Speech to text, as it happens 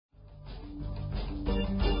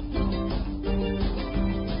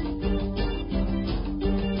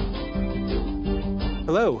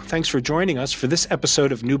Hello, thanks for joining us for this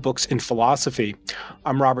episode of New Books in Philosophy.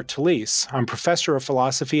 I'm Robert Talisse. I'm professor of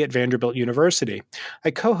philosophy at Vanderbilt University.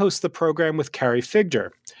 I co-host the program with Carrie Figdor.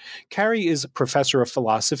 Carrie is a professor of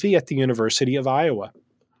philosophy at the University of Iowa.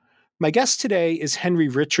 My guest today is Henry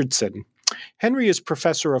Richardson. Henry is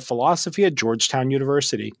professor of philosophy at Georgetown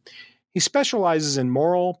University. He specializes in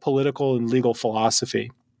moral, political, and legal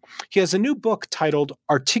philosophy. He has a new book titled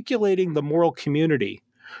Articulating the Moral Community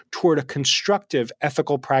Toward a Constructive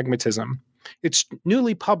Ethical Pragmatism. It's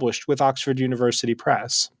newly published with Oxford University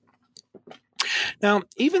Press. Now,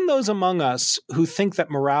 even those among us who think that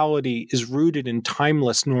morality is rooted in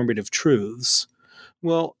timeless normative truths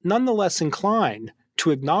will nonetheless incline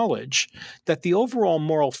to acknowledge that the overall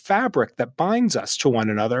moral fabric that binds us to one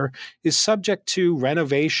another is subject to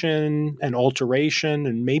renovation and alteration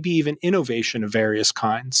and maybe even innovation of various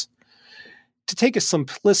kinds. To take a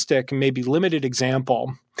simplistic and maybe limited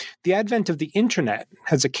example, the advent of the internet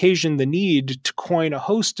has occasioned the need to coin a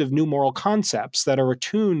host of new moral concepts that are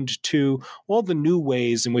attuned to all the new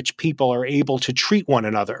ways in which people are able to treat one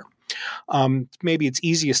another. Maybe it's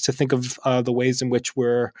easiest to think of the ways in which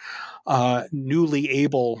we're newly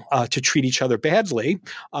able to treat each other badly.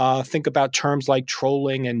 Think about terms like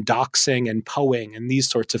trolling and doxing and poing and these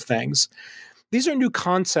sorts of things. These are new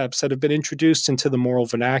concepts that have been introduced into the moral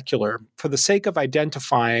vernacular for the sake of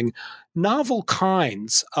identifying novel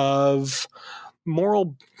kinds of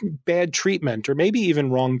moral bad treatment or maybe even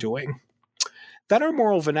wrongdoing. That our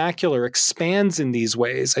moral vernacular expands in these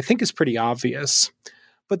ways, I think, is pretty obvious.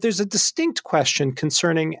 But there's a distinct question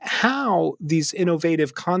concerning how these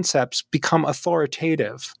innovative concepts become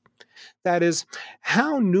authoritative. That is,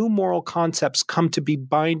 how new moral concepts come to be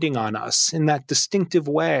binding on us in that distinctive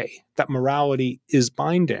way that morality is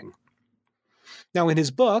binding. Now, in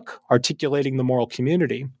his book, Articulating the Moral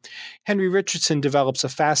Community, Henry Richardson develops a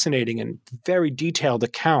fascinating and very detailed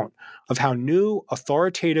account of how new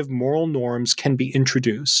authoritative moral norms can be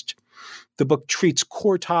introduced. The book treats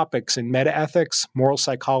core topics in metaethics, moral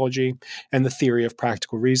psychology, and the theory of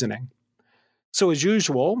practical reasoning. So, as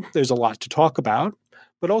usual, there's a lot to talk about.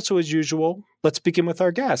 But also, as usual, let's begin with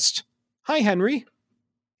our guest. Hi, Henry.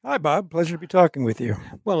 Hi, Bob. Pleasure to be talking with you.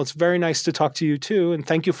 Well, it's very nice to talk to you, too, and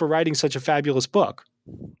thank you for writing such a fabulous book.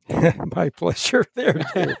 My pleasure there,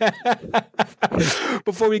 too.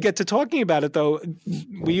 Before we get to talking about it, though,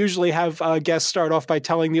 we usually have guests start off by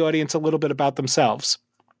telling the audience a little bit about themselves.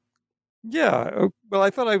 Yeah. Well,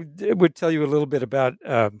 I thought I would tell you a little bit about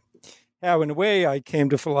how, in a way, I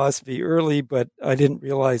came to philosophy early, but I didn't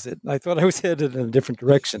realize it. I thought I was headed in a different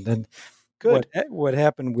direction. And Good. What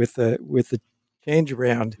happened with the change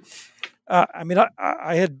around?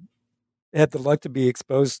 I had the luck to be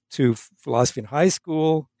exposed to philosophy in high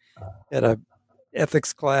school at a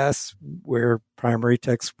ethics class where primary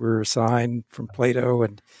texts were assigned from Plato,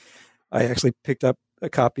 and I actually picked up a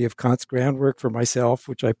copy of Kant's Groundwork for myself,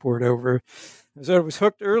 which I pored over. So I was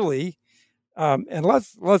hooked early. And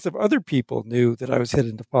lots of other people knew that I was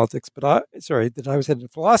headed into politics, that I was headed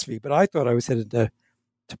into philosophy, but I thought I was headed to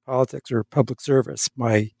politics or public service.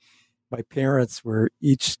 My parents were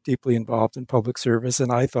each deeply involved in public service,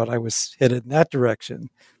 and I thought I was headed in that direction.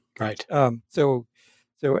 Right. So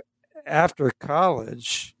after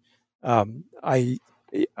college, I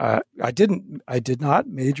did not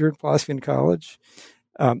major in philosophy in college.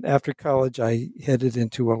 After college, I headed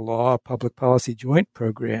into a law public policy joint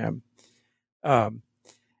program. One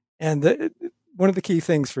of the key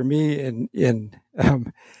things for me in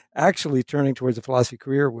actually turning towards a philosophy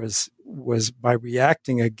career was by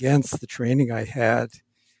reacting against the training I had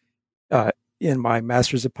in my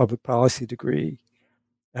Master's of Public Policy degree,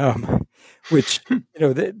 which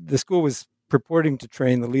the school was purporting to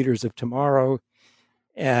train the leaders of tomorrow.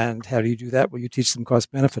 And how do you do that? Well, you teach them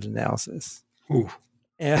cost-benefit analysis. Ooh.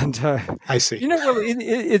 And I see.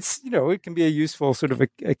 It can be a useful sort of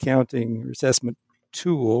accounting or assessment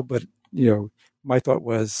tool, but my thought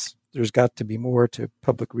was there's got to be more to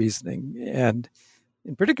public reasoning, and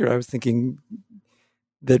in particular, I was thinking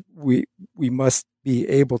that we must be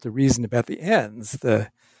able to reason about the ends.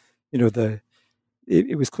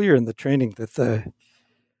 It was clear in the training that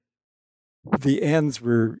the ends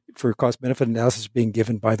were for cost-benefit analysis being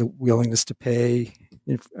given by the willingness to pay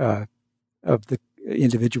of the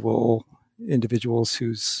individuals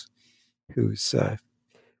whose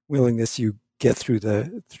willingness you get through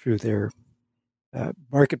their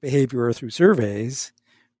market behavior or through surveys,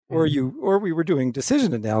 or we were doing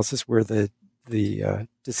decision analysis where the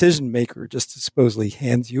decision maker just supposedly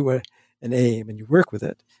hands you an aim and you work with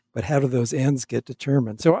it. But how do those ends get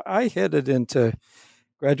determined? So I headed into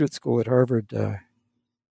graduate school at Harvard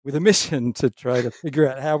with a mission to try to figure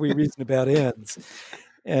out how we reason about ends.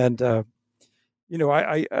 And I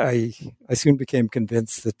soon became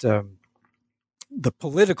convinced that the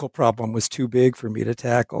political problem was too big for me to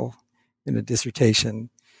tackle in a dissertation.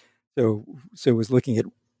 So I was looking at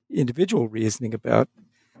individual reasoning about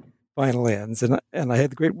final ends, and I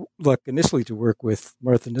had the great luck initially to work with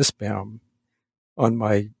Martha Nussbaum on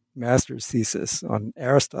my master's thesis on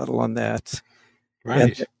Aristotle on that,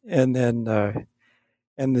 Right. and then her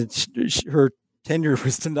tenure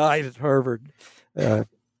was denied at Harvard.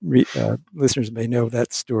 Listeners may know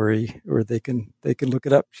that story, or they can look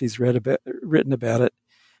it up. She's written about it.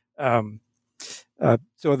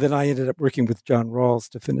 So then I ended up working with John Rawls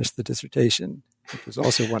to finish the dissertation, which was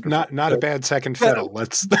also wonderful. Not a bad second fiddle.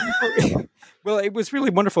 Well, it was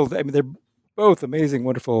really wonderful. I mean, they're both amazing,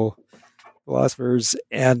 wonderful philosophers,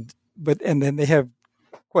 and then they have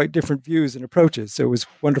quite different views and approaches. So it was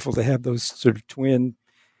wonderful to have those sort of twin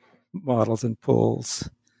models and poles.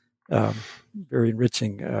 Very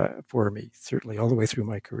enriching for me, certainly all the way through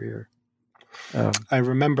my career. I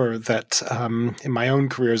remember that in my own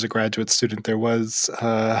career as a graduate student, there was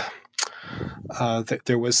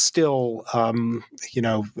still,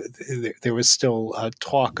 there was still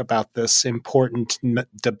talk about this important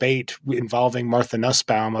debate involving Martha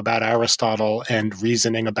Nussbaum about Aristotle and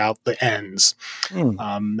reasoning about the ends.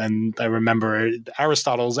 And I remember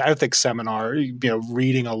Aristotle's ethics seminar,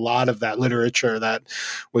 reading a lot of that literature that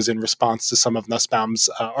was in response to some of Nussbaum's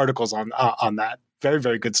articles on that. Very,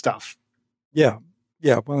 very good stuff. Yeah.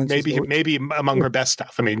 Well, maybe among her best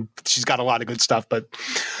stuff. I mean, she's got a lot of good stuff, but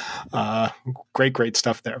great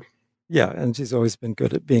stuff there. Yeah, and she's always been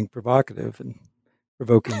good at being provocative and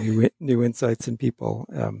provoking new insights in people.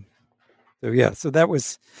 So that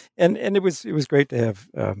was, and it was great to have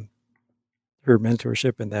her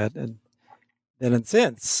mentorship in that, and then and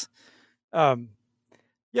since. So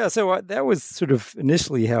that was sort of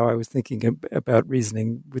initially how I was thinking about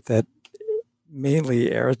reasoning with that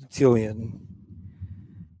mainly Aristotelian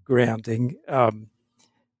grounding,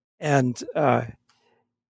 and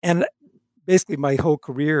basically my whole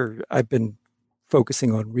career I've been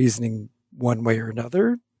focusing on reasoning one way or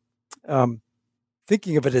another,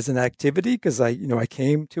 thinking of it as an activity, because I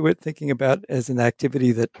came to it thinking about it as an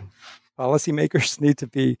activity that policymakers need to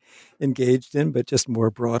be engaged in, but just more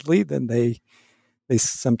broadly than they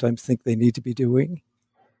sometimes think they need to be doing.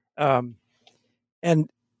 And then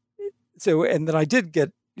I did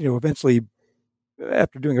get, eventually,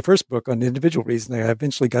 after doing a first book on individual reasoning, I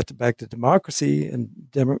eventually got back to democracy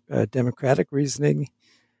and democratic reasoning.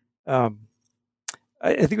 I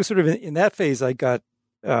think it was sort of in that phase I got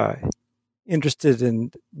interested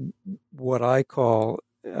in what I call,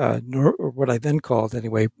 or what I then called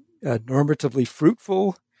anyway, normatively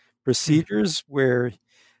fruitful procedures where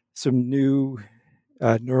some new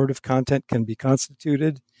normative content can be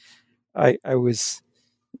constituted. I was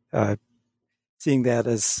seeing that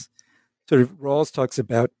as sort of Rawls talks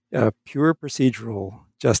about pure procedural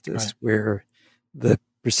justice, right, where the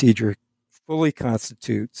procedure fully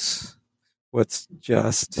constitutes what's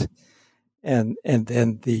just, and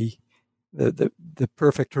then the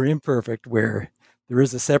perfect or imperfect, where there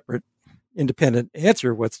is a separate independent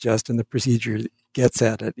answer what's just, and the procedure gets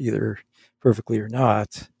at it either perfectly or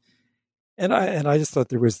not. And I just thought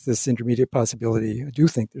there was this intermediate possibility. I do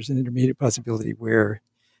think there's an intermediate possibility where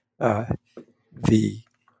the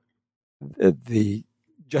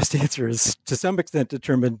just answer is to some extent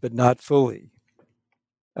determined, but not fully,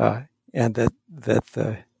 and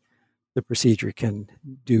that the procedure can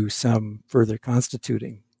do some further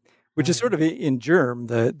constituting, which is sort of in germ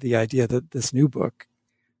the idea that this new book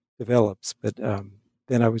develops. But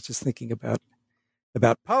then I was just thinking about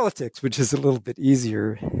politics, which is a little bit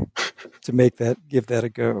easier to give that a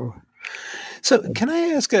go. So, can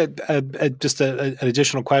I ask just an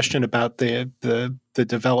additional question about the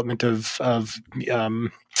development of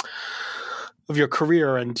your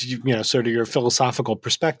career and sort of your philosophical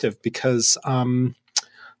perspective? Because the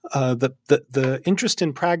interest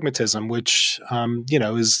in pragmatism, which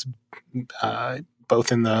is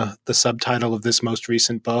both in the subtitle of this most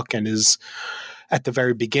recent book and is at the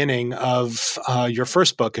very beginning of your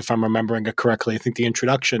first book, if I'm remembering it correctly. I think the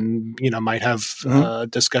introduction, might have a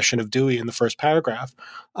discussion of Dewey in the first paragraph.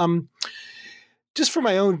 Just for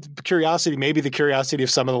my own curiosity, maybe the curiosity of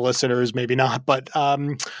some of the listeners, maybe not. But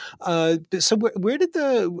so where did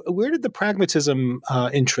the pragmatism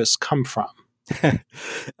interest come from?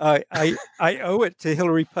 I owe it to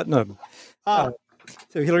Hilary Putnam. So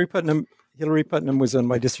Hilary Putnam was on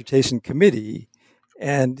my dissertation committee.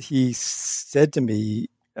 And he said to me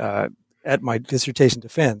at my dissertation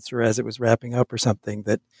defense, or as it was wrapping up or something,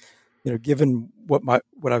 that given what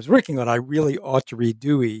I was working on, I really ought to read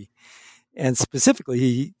Dewey, and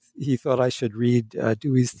specifically, he thought I should read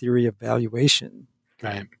Dewey's Theory of Valuation,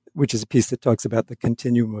 Right. which is a piece that talks about the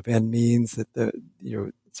continuum of end means, that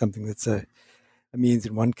something that's a means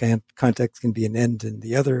in one context can be an end in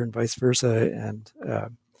the other, and vice versa,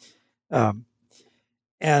 um,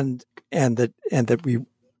 and that we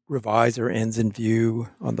revise our ends in view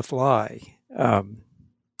on the fly.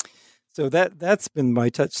 So that's been my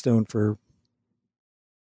touchstone for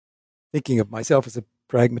thinking of myself as a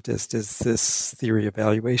pragmatist, is this theory of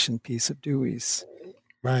valuation piece of Dewey's.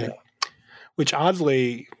 Right. Which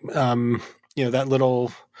oddly, that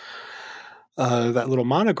little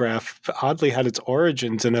monograph oddly had its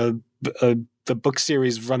origins in the book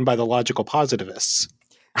series run by the logical positivists.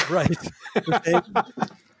 Right.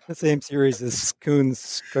 The same series as Kuhn's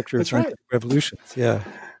Structure of Scientific Revolutions. Yeah.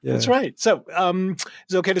 That's right. So,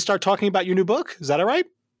 is it okay to start talking about your new book? Is that all right?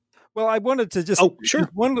 Well, I wanted to just sure.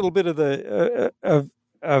 One little bit of the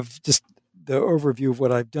of just the overview of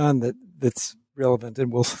what I've done that's relevant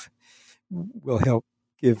and will help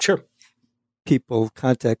give people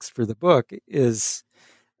context for the book. Is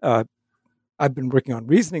I've been working on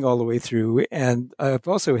reasoning all the way through, and I've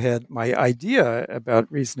also had my idea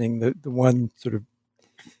about reasoning, the one sort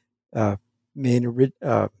of main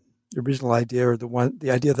original idea, or the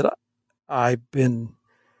idea that I've been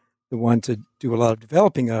the one to do a lot of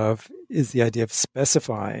developing of, is the idea of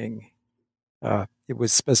specifying. It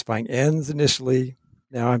was specifying ends initially.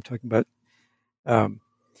 Now I'm talking about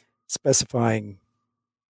specifying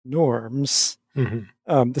norms.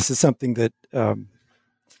 Mm-hmm. This is something that an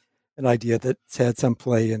idea that's had some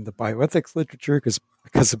play in the bioethics literature,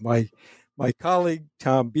 because of my colleague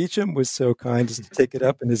Tom Beecham was so kind as to take it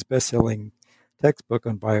up in his best-selling textbook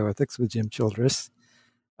on bioethics with Jim Childress.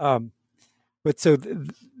 But so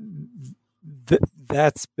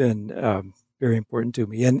that's been very important to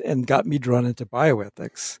me, and got me drawn into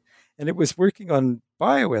bioethics. And it was working on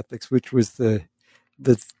bioethics, which was the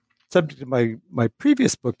subject of my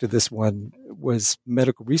previous book to this one, was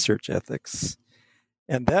medical research ethics.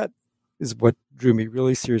 And that is what drew me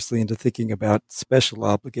really seriously into thinking about special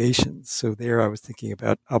obligations. So there I was thinking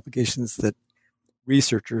about obligations that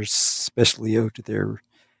researchers specially owe to their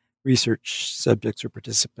research subjects or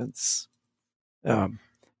participants.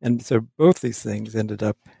 And so both these things ended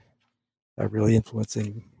up really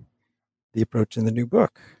influencing the approach in the new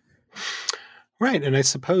book. Right. And I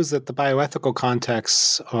suppose that the bioethical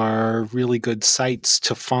contexts are really good sites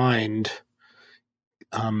to find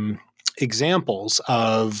examples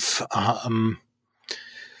of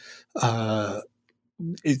the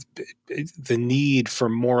need for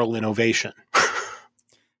moral innovation.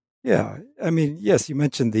 Yeah. I mean, yes, you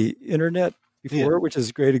mentioned the internet before, which is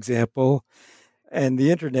a great example. And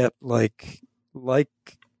the internet, like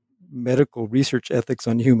medical research ethics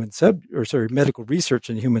on medical research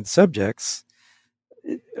in human subjects,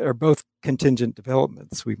 are both contingent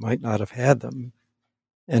developments. We might not have had them,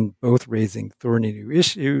 and both raising thorny new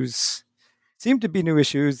issues. Seem to be new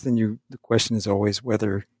issues, then the question is always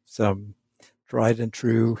whether some tried and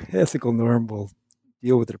true ethical norm will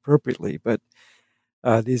deal with it appropriately. But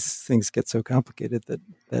these things get so complicated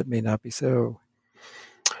that may not be so.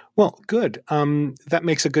 Well, good. That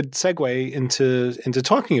makes a good segue into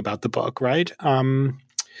talking about the book, right? Sure.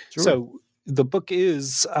 So the book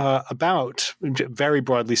is about, very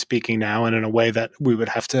broadly speaking now, and in a way that we would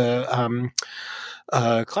have to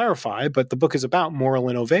clarify, but the book is about moral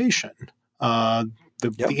innovation,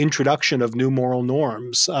 the introduction of new moral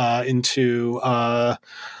norms into our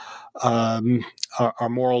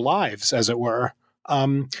moral lives, as it were.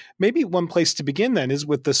 Maybe one place to begin then is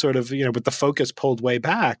with the sort of, with the focus pulled way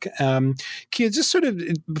back. Can you just sort of,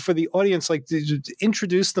 for the audience,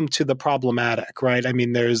 introduce them to the problematic, right? I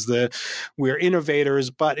mean, we're innovators,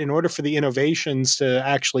 but in order for the innovations to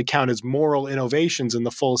actually count as moral innovations in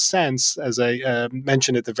the full sense, as I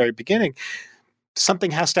mentioned at the very beginning,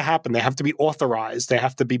 something has to happen. They have to be authorized. They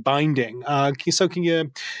have to be binding. So can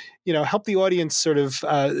you help the audience sort of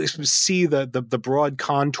see the broad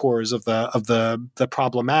contours of the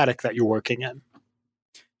problematic that you're working in?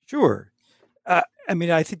 Sure. I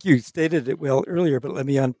mean, I think you stated it well earlier, but let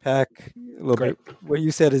me unpack a little bit. What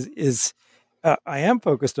you said is I am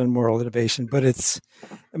focused on moral innovation, but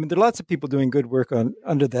there are lots of people doing good work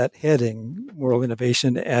under that heading, moral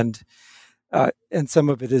innovation, and some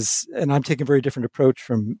of it is, and I'm taking a very different approach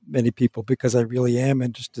from many people, because I really am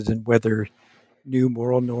interested in whether new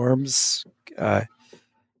moral norms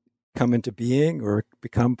come into being or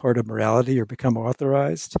become part of morality or become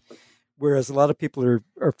authorized. Whereas a lot of people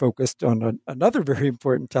are focused on another very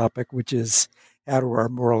important topic, which is how do our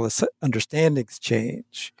moral understandings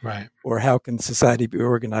change, Right. or how can society be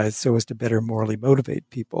organized so as to better morally motivate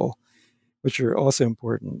people, which are also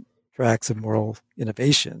important tracks of moral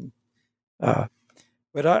innovation.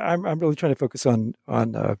 But I'm really trying to focus on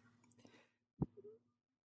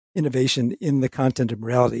innovation in the content of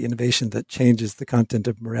morality, innovation that changes the content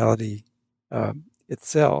of morality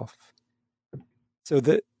itself. So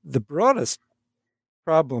the broadest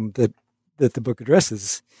problem that the book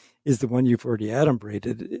addresses is the one you've already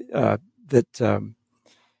adumbrated, that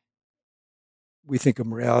we think of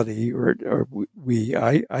morality, or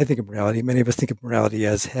I think of morality. Many of us think of morality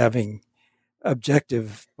as having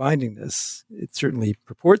objective bindingness. It certainly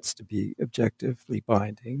purports to be objectively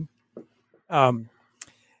binding.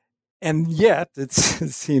 And yet, it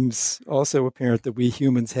seems also apparent that we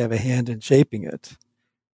humans have a hand in shaping it.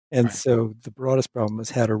 And Right. so the broadest problem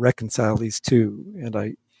is how to reconcile these two. And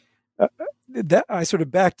I sort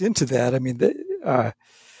of backed into that. I mean,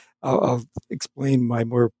 I'll explain my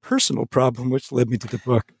more personal problem, which led me to the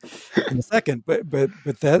book in a second. But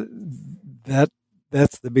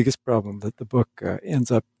that's the biggest problem that the book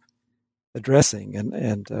ends up addressing,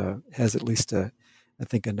 and has at least I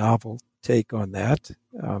think a novel take on that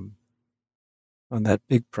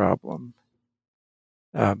big problem.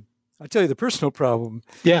 I'll tell you the personal problem.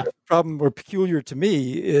 Yeah. The problem more peculiar to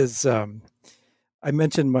me is I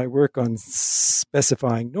mentioned my work on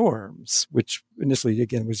specifying norms, which initially,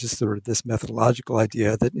 again, was just sort of this methodological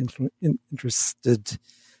idea that interested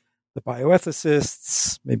the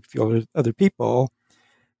bioethicists, maybe a few other people.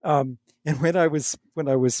 And when I was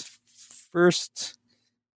first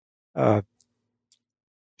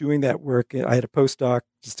doing that work, I had a postdoc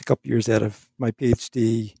just a couple years out of my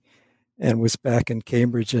PhD, and was back in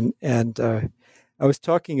Cambridge, and I was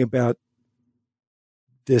talking about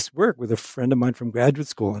this work with a friend of mine from graduate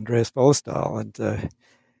school, Andreas Vollestal, and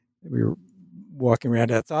we were walking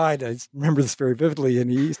around outside. I remember this very vividly,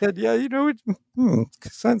 and he said, "Yeah, it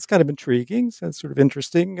sounds kind of intriguing, sounds sort of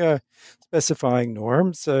interesting, specifying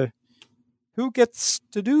norms. Who gets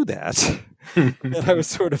to do that?" And I was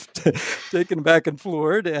sort of taken back and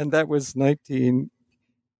floored, and that was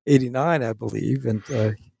 1989, I believe, and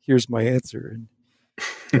here's my answer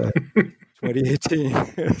in 2018.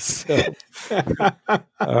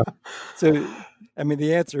 So, I mean,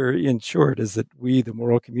 the answer in short is that we, the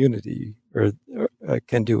moral community,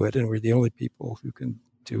 can do it, and we're the only people who can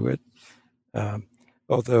do it.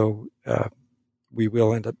 Although we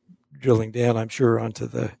will end up drilling down, I'm sure, onto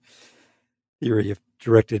the theory of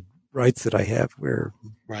directed rights that I have, where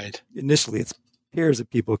Right. initially it's pairs of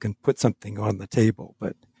people can put something on the table,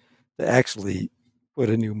 but to actually put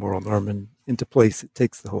a new moral norm into place, it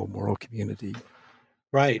takes the whole moral community.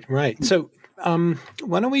 Right. So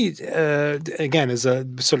why don't we, again, as a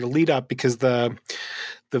sort of lead up, because the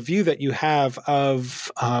view that you have of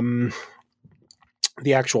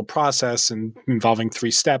the actual process and involving 3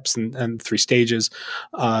 steps and 3 stages,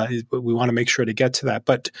 we want to make sure to get to that.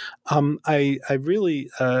 But I really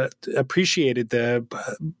appreciated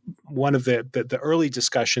one of the early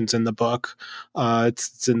discussions in the book.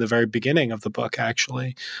 It's in the very beginning of the book,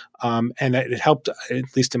 actually, and it helped,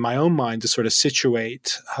 at least in my own mind, to sort of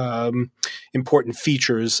situate important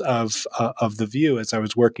features of the view as I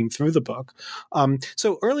was working through the book.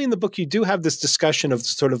 So early in the book, you do have this discussion of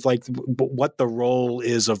sort of like what the role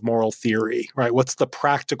is of moral theory, right? What's the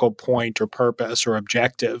practical point or purpose or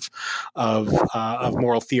objective of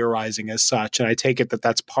moral theorizing as such? And I take it that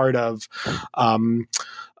that's part of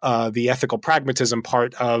the ethical pragmatism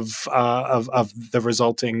part of the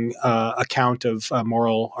resulting account of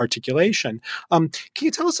moral articulation. Can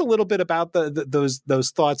you tell us a little bit about those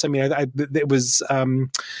thoughts? I mean, it was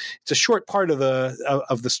it's a short part of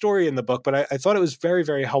the story in the book, but I thought it was very,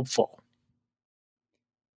 very helpful.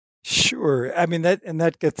 Sure. I mean,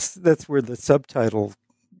 that's where the subtitle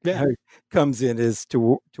comes in, is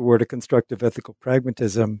toward a constructive ethical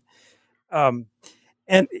pragmatism. And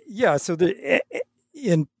yeah, so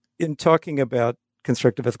in talking about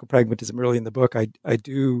constructive ethical pragmatism early in the book, I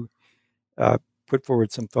do put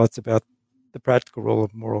forward some thoughts about the practical role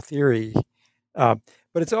of moral theory, but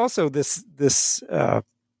it's also this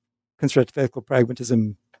constructive ethical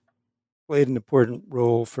pragmatism played an important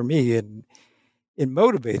role for me in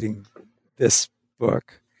motivating this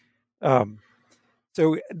book.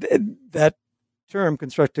 So that term,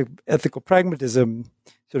 constructive ethical pragmatism,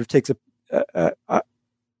 sort of takes a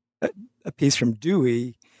piece from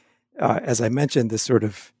Dewey, as I mentioned, this sort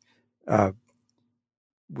of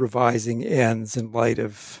revising ends in light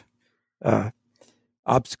of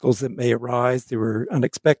obstacles that may arise. They were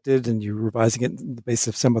unexpected, and you're revising it on the basis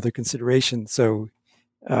of some other consideration. So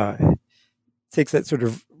takes that sort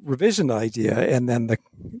of revision idea, and then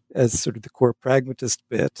as sort of the core pragmatist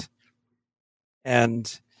bit,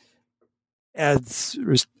 and adds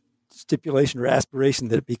stipulation or aspiration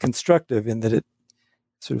that it be constructive and that it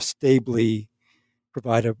sort of stably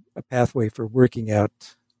provide a pathway for working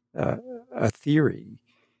out a theory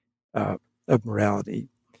of morality.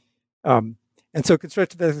 And so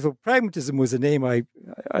constructive ethical pragmatism was a name I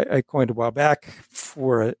coined a while back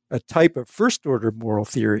for a type of first-order moral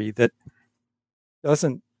theory that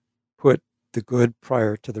doesn't put the good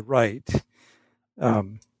prior to the right,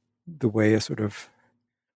 the way a sort of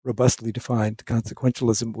robustly defined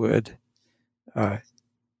consequentialism would,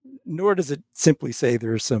 nor does it simply say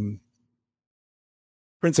there are some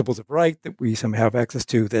principles of right that we somehow have access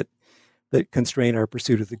to that constrain our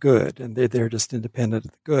pursuit of the good, and they're just independent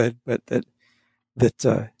of the good, but that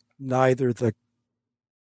neither is the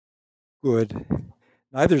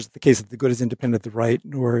case that the good is independent of the right,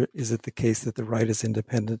 nor is it the case that the right is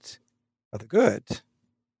independent of the good,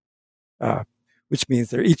 which means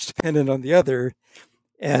they're each dependent on the other.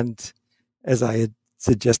 And as I had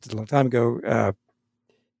suggested a long time ago,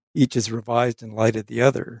 each is revised in light of the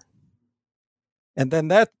other. And then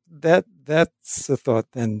that's a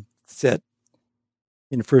thought then set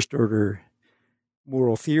in first order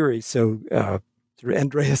moral theory. So through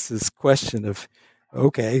Andreas's question of,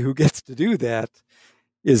 okay, who gets to do that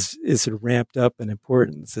is sort of ramped up in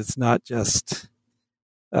importance. It's not just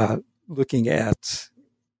looking at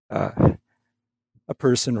a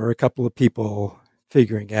person or a couple of people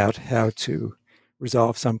figuring out how to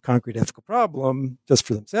resolve some concrete ethical problem just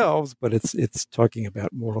for themselves, but it's talking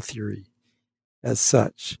about moral theory as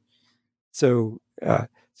such. So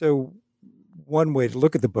one way to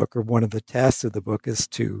look at the book, or one of the tasks of the book, is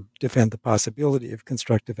to defend the possibility of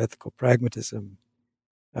constructive ethical pragmatism,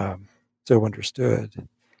 so understood.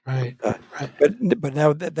 Right. But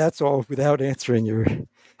now that's all without answering your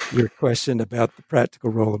question about the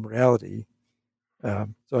practical role of morality. So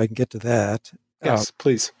I can get to that. Yes,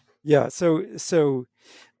 please. Yeah. So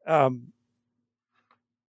I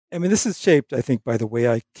mean, this is shaped, I think, by the way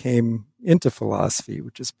I came into philosophy,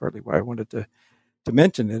 which is partly why I wanted to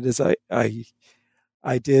mention it. Is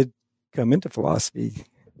I did come into philosophy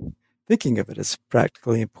thinking of it as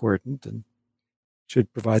practically important and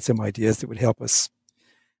should provide some ideas that would help us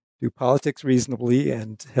do politics reasonably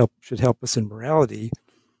and should help us in morality.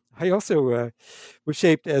 I also was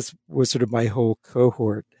shaped, as was sort of my whole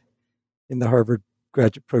cohort in the Harvard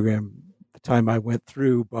graduate program, the time I went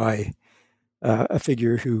through, by a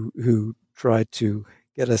figure who tried to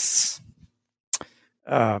get us,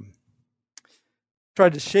 tried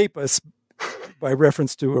to shape us by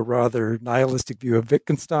reference to a rather nihilistic view of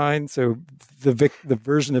Wittgenstein. So the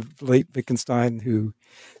version of late Wittgenstein who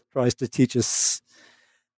tries to teach us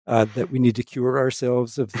that we need to cure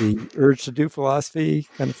ourselves of the urge to do philosophy,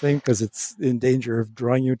 kind of thing, because it's in danger of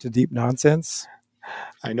drawing you into deep nonsense.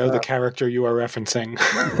 I know the character you are referencing.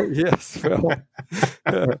 Yes, well,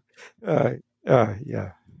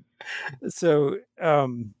 yeah. So,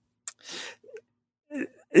 and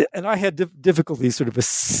I had difficulty sort of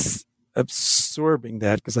absorbing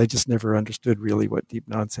that, because I just never understood really what deep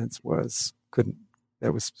nonsense was.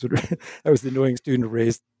 That was sort of, I was the annoying student who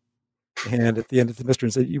raised a hand at the end of the semester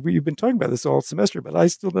and said, you've been talking about this all semester, but I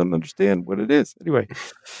still don't understand what it is. Anyway,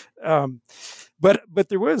 but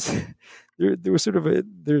there was sort of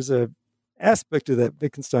there's a aspect of that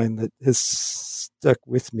Wittgenstein that has stuck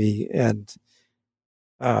with me, and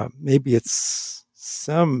maybe it's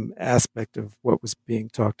some aspect of what was being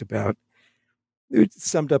talked about. It's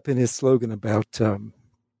summed up in his slogan about,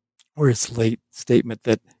 or his late statement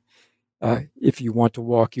that if you want to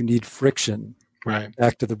walk, you need friction, right,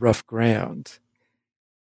 back to the rough ground.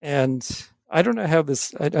 And I don't know how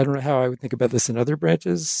I don't know how I would think about this in other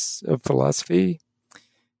branches of philosophy.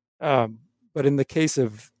 But in the case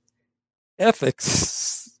of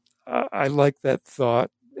ethics, I like that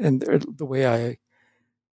thought. And the way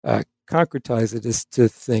I concretize it is to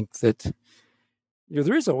think that,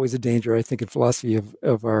 there is always a danger, I think, in philosophy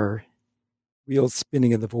of our wheels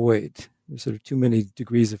spinning in the void. There's sort of too many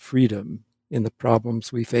degrees of freedom in the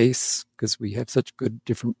problems we face, because we have such good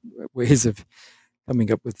different ways of coming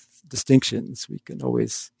up with distinctions. We can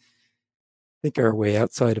always think our way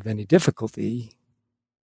outside of any difficulty.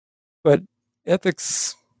 But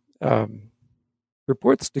ethics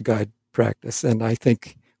purports to guide practice, and I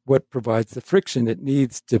think what provides the friction it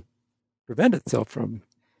needs to prevent itself from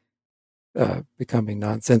becoming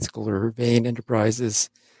nonsensical or vain enterprises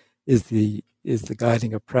is the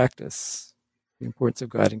guiding of practice, the importance of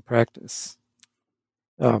guiding practice.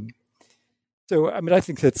 So, I mean, I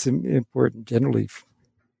think that's important generally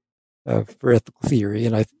for ethical theory,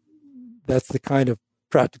 and that's the kind of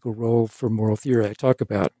practical role for moral theory I talk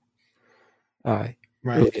about early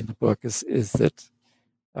in the book is that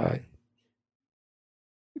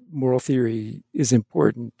moral theory is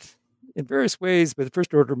important in various ways, but the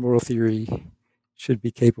first order moral theory should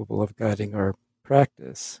be capable of guiding our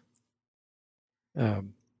practice. Right,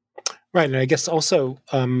 and I guess also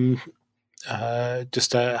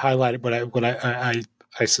just to highlight what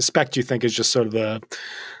I suspect you think is just sort of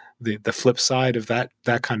the flip side of that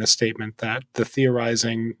kind of statement, that the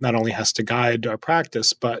theorizing not only has to guide our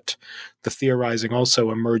practice, but the theorizing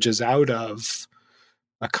also emerges out of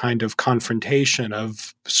a kind of confrontation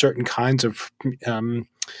of certain kinds of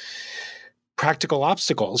practical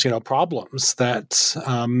obstacles, problems that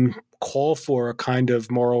call for a kind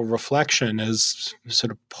of moral reflection as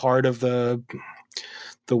sort of part of the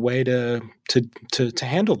way to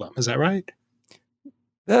handle them. Is that right?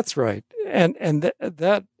 That's right, and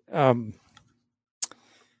that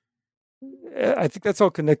I think that's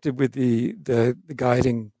all connected with the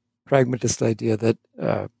guiding pragmatist idea that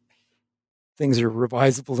things are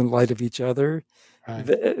revisable in light of each other, Right.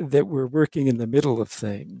 that we're working in the middle of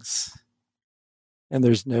things, and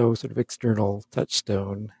there's no sort of external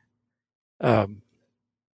touchstone, and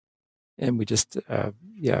we just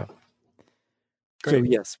yeah. Great.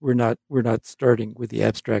 So yes, we're not starting with the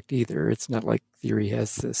abstract either. It's not like theory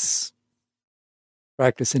has this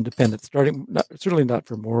practice independent starting. Certainly not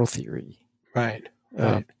for moral theory. Right.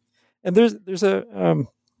 And there's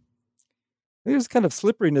kind of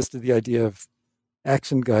slipperiness to the idea of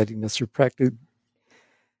action guidingness or practice.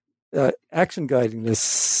 Action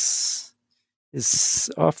guidingness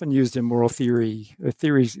is often used in moral theory.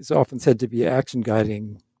 Theory is often said to be action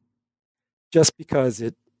guiding just because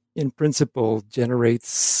it, in principle,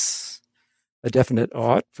 generates a definite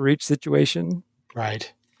ought for each situation.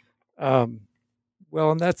 Right.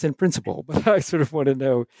 Well, and that's in principle, but I sort of want to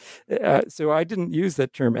know. So I didn't use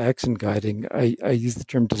that term action guiding. I used the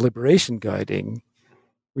term deliberation guiding,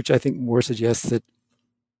 which I think more suggests that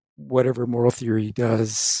whatever moral theory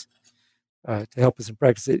does to help us in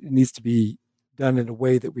practice, it needs to be done in a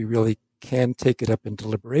way that we really can take it up in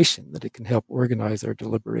deliberation, that it can help organize our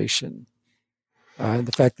deliberation. And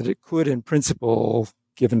the fact that it could, in principle,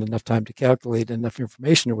 given enough time to calculate enough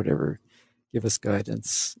information or whatever, give us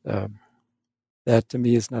guidance. That to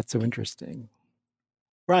me is not so interesting.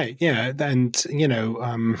 Right. Yeah. And,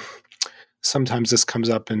 sometimes this comes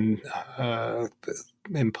up in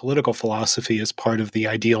political philosophy as part of the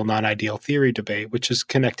ideal, non-ideal theory debate, which is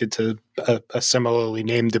connected to a similarly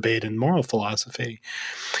named debate in moral philosophy.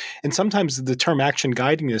 And sometimes the term action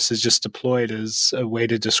guidingness is just deployed as a way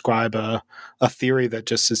to describe a theory that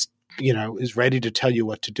just is, is ready to tell you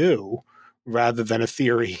what to do, rather than a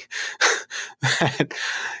theory that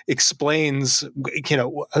explains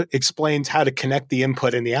how to connect the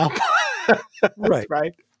input and the output. Right.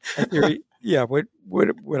 Right. A theory, yeah. What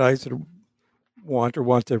I sort of want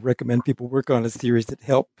to recommend people work on is theories that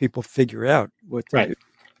help people figure out what to do.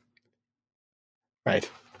 Right.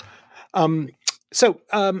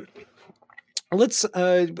 Let's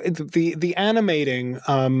the animating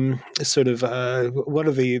sort of one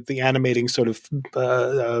of the animating sort of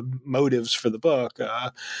motives for the book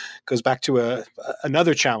goes back to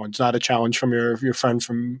another challenge, not a challenge from your friend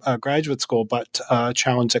from graduate school, but a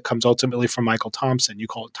challenge that comes ultimately from Michael Thompson. You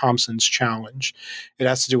call it Thompson's challenge. It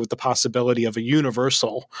has to do with the possibility of a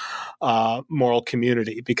universal moral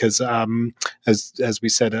community, because as we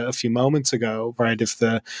said a few moments ago, right? If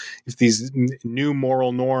these new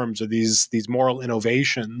moral norms or these moral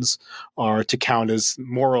innovations are to count as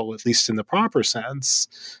moral, at least in the proper sense,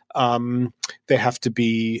 they have to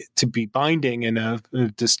be binding in a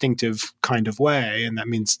distinctive kind of way, and that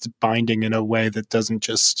means binding in a way that doesn't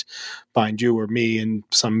just bind you or me in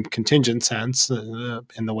some contingent sense,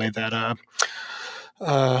 in the way that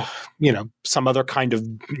some other kind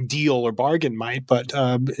of deal or bargain might, but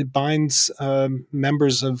it binds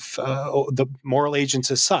members of the moral agents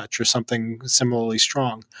as such, or something similarly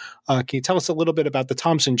strong. Can you tell us a little bit about the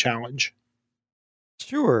Thompson challenge?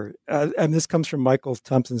 Sure. And this comes from Michael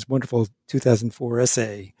Thompson's wonderful 2004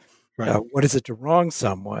 essay, Right. What is it to wrong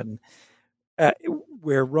someone?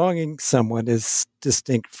 Where wronging someone is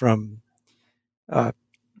distinct from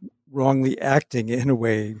wrongly acting in a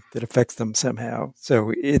way that affects them somehow.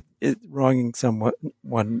 So wronging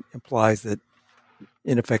someone implies that,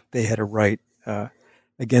 in effect, they had a right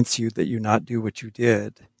against you that you not do what you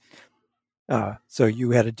did. So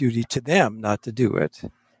you had a duty to them not to do it.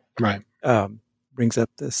 Right. Brings up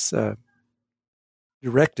this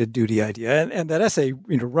directed duty idea, and that essay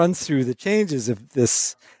runs through the changes of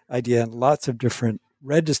this idea in lots of different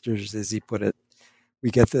registers, as he put it. We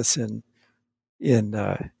get this in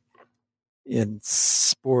in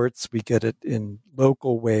sports. We get it in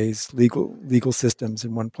local ways, legal systems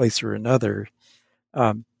in one place or another.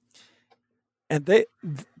 Um, and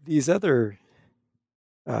these other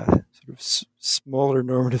sort of smaller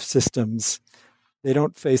normative systems, they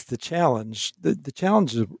don't face the challenge. The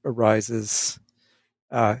challenge arises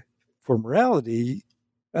for morality,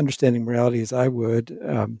 understanding morality as I would,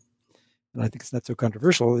 and I think it's not so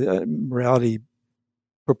controversial. Morality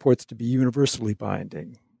purports to be universally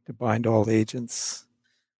binding, to bind all agents.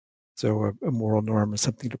 So a moral norm is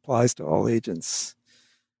something that applies to all agents.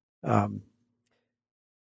 Um,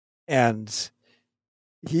 and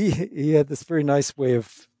he had this very nice way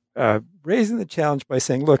of raising the challenge by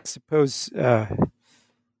saying, look, suppose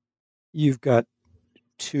you've got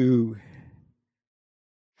two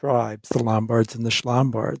tribes, the Lombards and the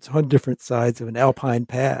Schlombards, on different sides of an alpine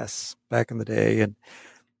pass back in the day, and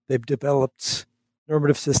they've developed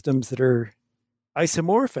normative systems that are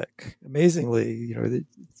isomorphic. Amazingly,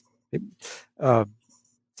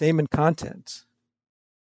 same in content,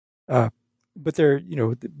 but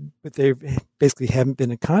but they basically haven't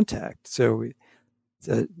been in contact. So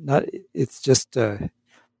it's just a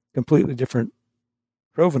completely different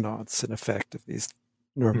provenance and effect of these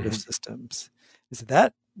normative systems. Is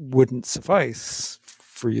that wouldn't suffice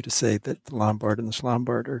for you to say that the Lombard and the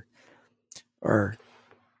Schlombard are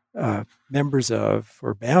members of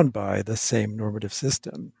or bound by the same normative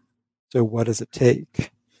system. So what does it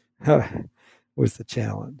take? Was the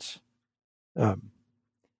challenge. And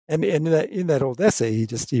in that old essay,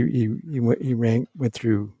 went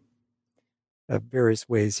through various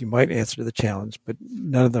ways you might answer the challenge, but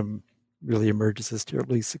none of them really emerges as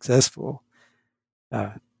terribly successful.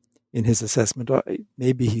 In his assessment,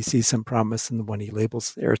 maybe he sees some promise in the one he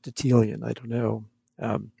labels Aristotelian. I don't know.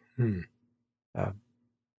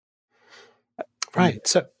 Right.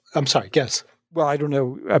 So I'm sorry. Yes. Well, I don't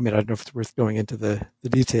know. I mean, I don't know if it's worth going into the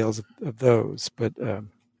details of those, but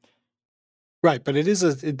right. But it is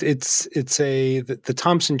the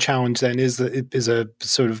Thompson challenge then is a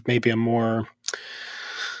sort of maybe a more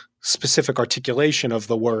specific articulation of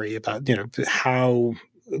the worry about how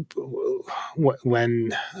when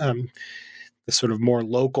the sort of more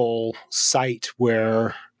local site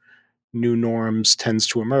where new norms tends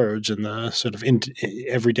to emerge and the sort of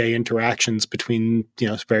everyday interactions between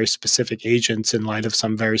very specific agents in light of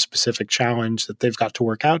some very specific challenge that they've got to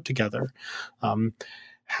work out together.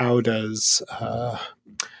 How does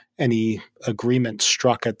any agreement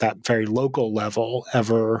struck at that very local level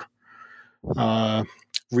ever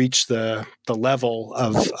reach the level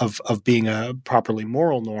of being a properly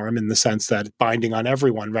moral norm in the sense that it's binding on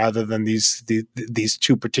everyone rather than these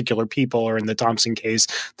two particular people, or in the Thompson case,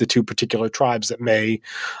 the two particular tribes that may,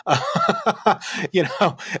 at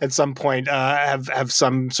some point have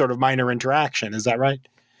some sort of minor interaction. Is that right?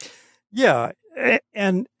 Yeah,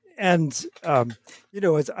 and as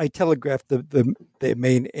I telegraphed the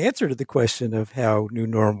main answer to the question of how new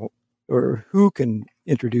normal or who can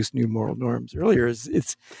introduce new moral norms earlier is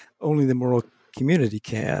it's only the moral community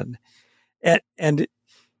can, and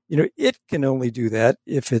it can only do that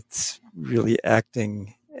if it's really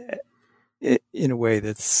acting in a way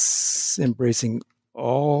that's embracing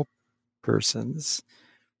all persons.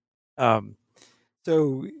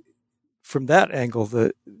 So from that angle,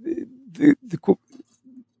 the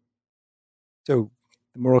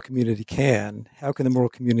moral community can. How can the moral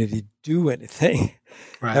community do anything?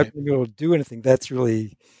 Right. How can the moral do anything? That's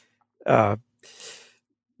really the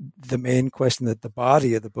main question that the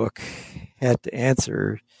body of the book had to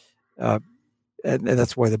answer, and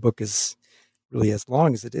that's why the book is really as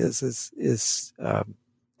long as it is to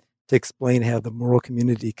explain how the moral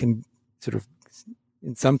community can sort of,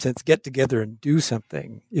 in some sense, get together and do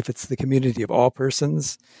something. If it's the community of all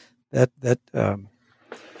persons, that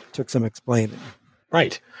took some explaining.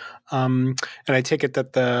 Right. And I take it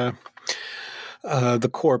that the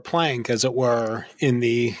core plank, as it were, in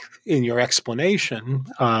your explanation,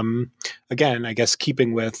 again, I guess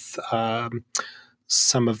keeping with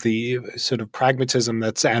some of the sort of pragmatism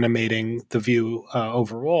that's animating the view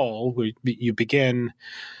overall, you begin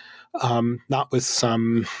not with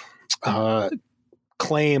some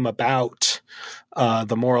claim about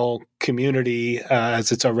the moral community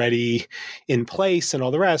as it's already in place and all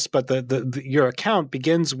the rest, but your account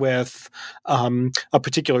begins with a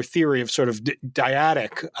particular theory of sort of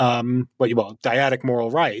dyadic, dyadic moral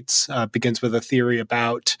rights. Begins with a theory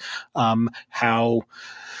about how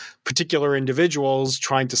particular individuals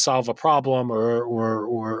trying to solve a problem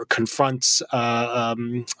or confronts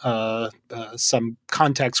some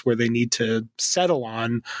context where they need to settle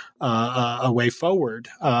on a way forward,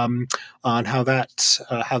 on how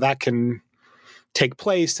that can take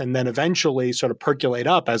place and then eventually sort of percolate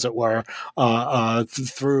up, as it were,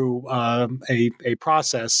 through a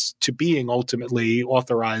process to being ultimately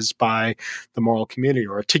authorized by the moral community,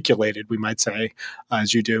 or articulated, we might say,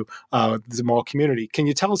 as you do, the moral community. Can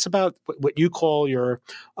you tell us about what you call your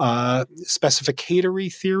specificatory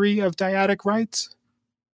theory of dyadic rights?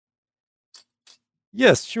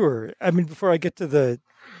 Yes, sure. I mean, before I get to the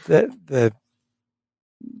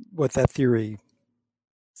what that theory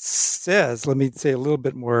says, let me say a little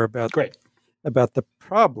bit more about the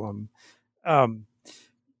problem.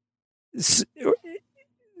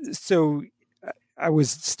 So I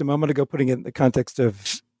was just a moment ago putting it in the context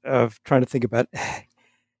of trying to think about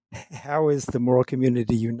how is the moral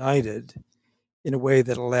community united in a way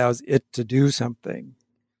that allows it to do something.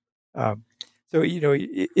 So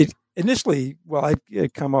it initially, well, I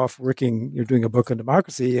had come off working, doing a book on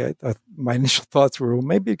democracy. My initial thoughts were, well,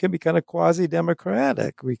 maybe it can be kind of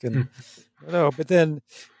quasi-democratic. We can, but then,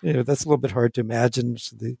 that's a little bit hard to imagine.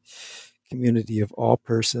 So the community of all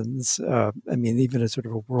persons. I mean, even a sort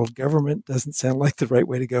of a world government doesn't sound like the right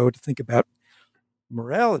way to go to think about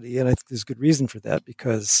morality. And I think there's good reason for that,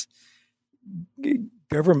 because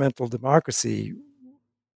governmental democracy,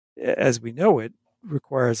 as we know it,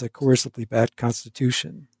 requires a coercively backed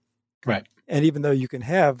constitution. Right. And even though you can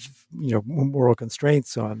have, moral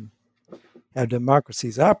constraints on how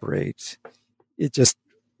democracies operate, it just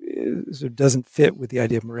sort of doesn't fit with the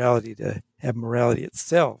idea of morality to have morality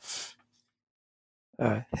itself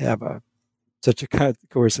have such a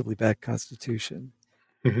coercively backed constitution.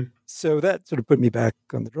 Mm-hmm. So that sort of put me back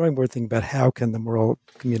on the drawing board, thinking about how can the moral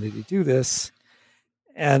community do this.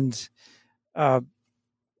 And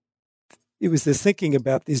it was this thinking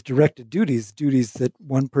about these directed duties that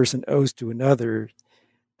one person owes to another,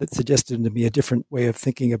 that suggested to me a different way of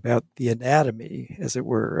thinking about the anatomy, as it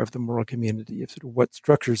were, of the moral community, of sort of what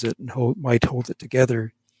structures it and might hold it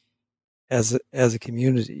together as a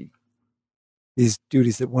community. These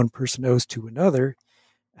duties that one person owes to another.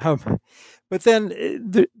 But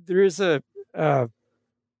then there is a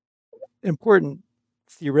important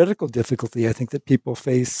theoretical difficulty, I think, that people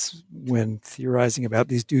face when theorizing about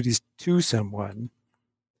these duties to someone.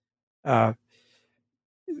 That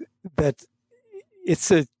it's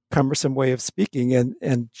a cumbersome way of speaking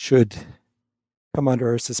and should come under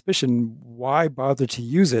our suspicion. Why bother to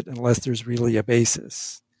use it unless there's really a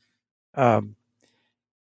basis? Why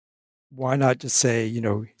not just say,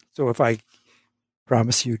 so if I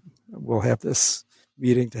promise you we'll have this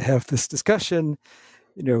meeting to have this discussion,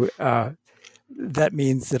 that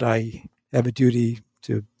means that I have a duty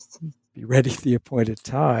to be ready at the appointed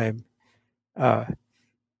time. And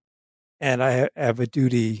I have a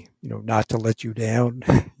duty, not to let you down.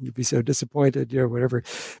 You'd be so disappointed, whatever.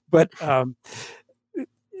 But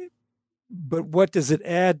what does it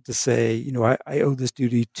add to say, I owe this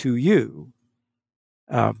duty to you?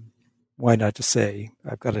 Why not just say,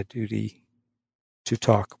 I've got a duty to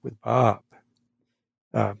talk with Bob,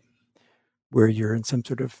 where you're in some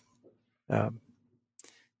sort of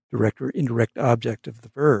direct or indirect object of the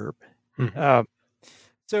verb. Mm-hmm.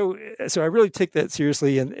 So I really take that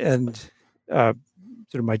seriously, and sort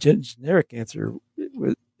of my generic answer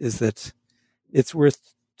is that it's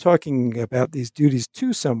worth talking about these duties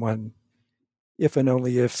to someone if and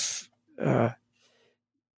only if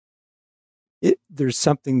there's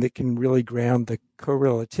something that can really ground the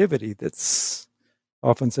correlativity that's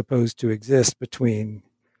often supposed to exist between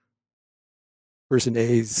person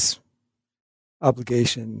A's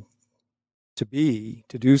obligation to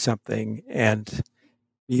do something and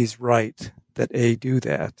B's right that A do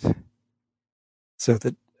that. So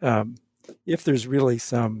that if there's really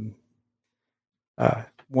some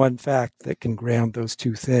one fact that can ground those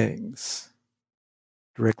two things,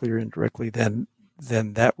 directly or indirectly, then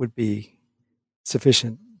that would be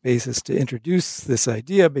sufficient basis to introduce this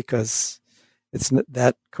idea, because it's not,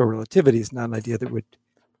 that correlativity is not an idea that would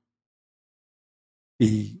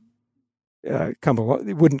be come along.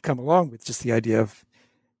 It wouldn't come along with just the idea of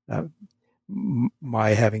my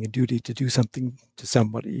having a duty to do something to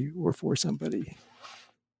somebody or for somebody.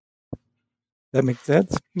 That makes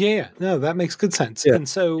sense? Yeah. No, that makes good sense. Yeah. And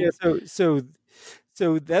so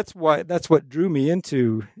that's what drew me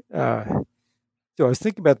into. So I was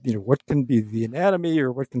thinking about, what can be the anatomy,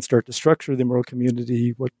 or what can start to structure the moral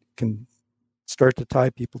community, what can start to tie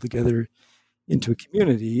people together into a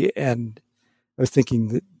community. And I was thinking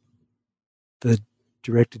that the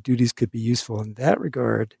directed duties could be useful in that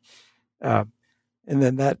regard. And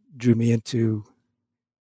then that drew me into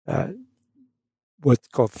what's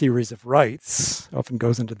called theories of rights, often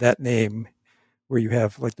goes into that name, where you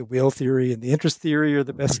have like the will theory and the interest theory are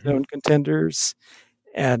the best known contenders.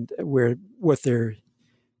 and where what they're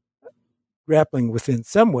grappling with in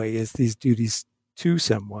some way is these duties to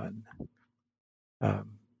someone.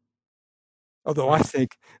 Although I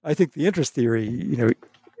think the interest theory,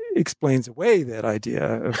 explains away that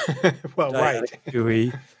idea of well, right.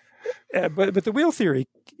 duty, but the wheel theory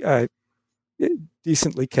it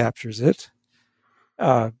decently captures it,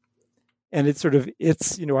 and it's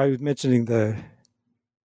I was mentioning the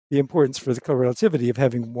importance for the co-relativity of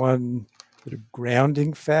having one sort of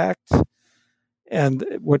grounding fact, and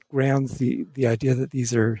what grounds the idea that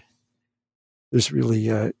there's really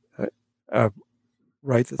a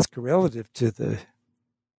right that's correlative to the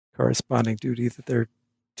corresponding duty, that they're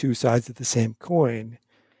two sides of the same coin.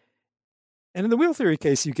 And in the wheel theory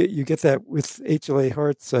case, you get that with H.L.A.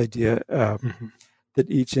 Hart's idea that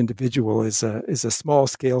each individual is a small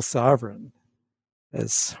scale sovereign,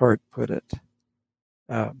 as Hart put it,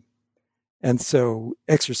 and so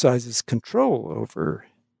exercises control over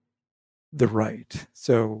the right.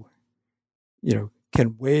 So,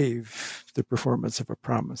 can waive the performance of a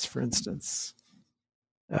promise, for instance.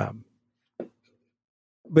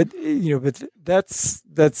 But that's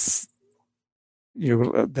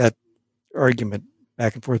that argument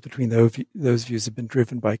back and forth between those views have been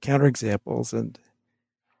driven by counterexamples, and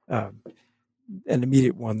an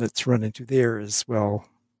immediate one that's run into there is, well,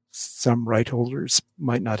 some right holders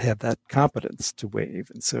might not have that competence to waive,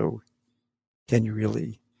 and so can you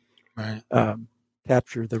really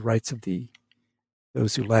capture the rights of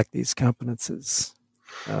those who lack these competences?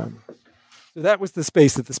 So that was the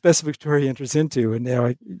space that the specificatory enters into, and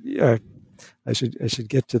now I should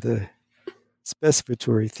get to the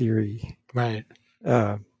specificatory theory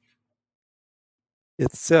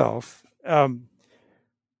itself,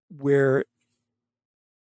 where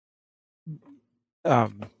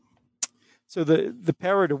so the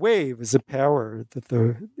power to waive is the power that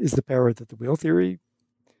the wheel theory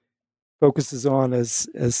focuses on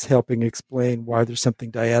as helping explain why there's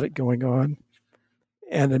something dyadic going on.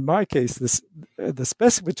 And in my case, the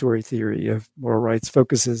specificatory theory of moral rights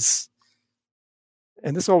focuses,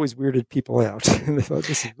 and this always weirded people out. They thought,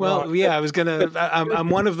 this is well, wrong. Yeah, I was gonna. I'm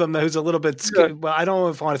one of them who's a little bit. Well, I don't know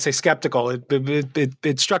if I want to say skeptical.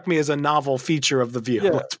 It struck me as a novel feature of the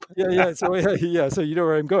view. Yeah. So So you know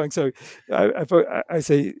where I'm going. So I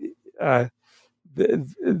say that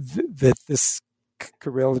this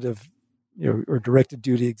correlative, or directed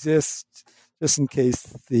duty exists just in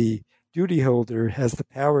case the duty holder has the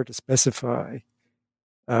power to specify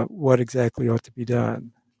what exactly ought to be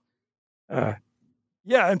done. And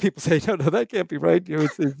people say, no, that can't be right.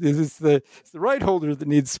 It's the right holder that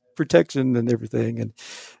needs protection and everything.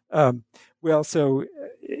 And so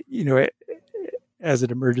as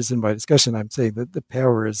it emerges in my discussion, I'm saying that the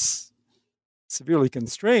power is severely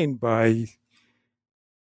constrained by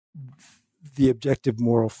the objective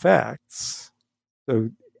moral facts. So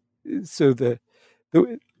the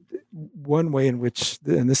one way in which,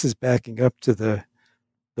 and this is backing up to the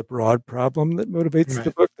broad problem that motivates the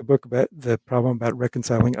book about the problem about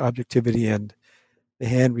reconciling objectivity and the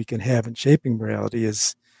hand we can have in shaping morality,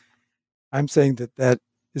 is I'm saying that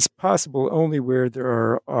is possible only where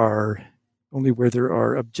there are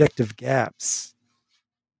objective gaps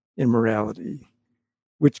in morality,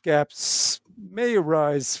 which gaps may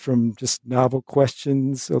arise from just novel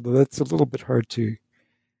questions, although that's a little bit hard to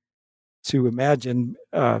imagine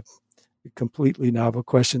a completely novel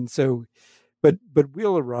question. So, but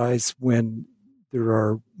will arise when there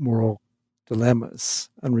are moral dilemmas,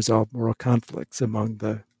 unresolved moral conflicts among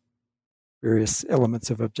the various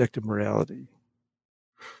elements of objective morality.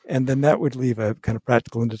 And then that would leave a kind of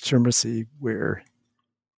practical indeterminacy where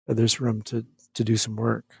there's room to do some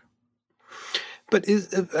work. But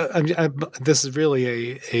this is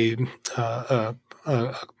really a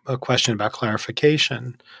question about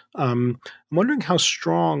clarification. I'm wondering how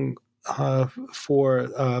strong for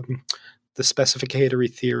the specificatory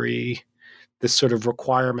theory, this sort of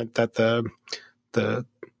requirement that the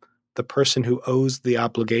person who owes the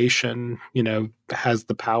obligation, has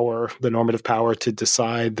the power, the normative power to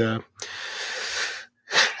decide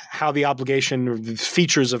how the obligation, or the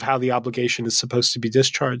features of how the obligation is supposed to be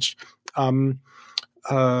discharged.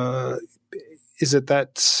 Is it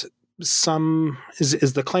that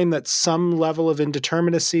is the claim that some level of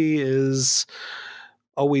indeterminacy is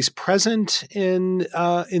always present in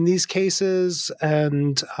these cases,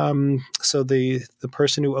 and so the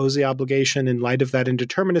person who owes the obligation, in light of that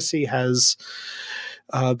indeterminacy, has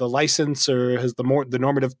the license or has the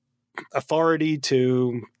normative authority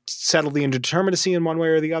to settle the indeterminacy in one way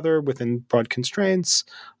or the other within broad constraints?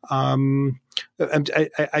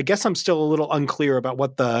 I guess I'm still a little unclear about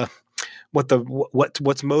what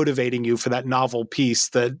what's motivating you for that novel piece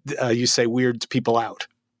that you say weirds people out.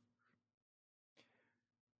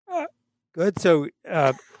 Good. So,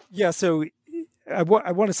 so I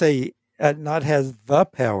want to say not has the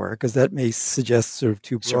power, because that may suggest sort of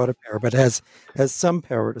too broad a power, but has some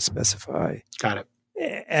power to specify. Got it.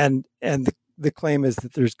 And the claim is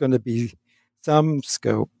that there's going to be some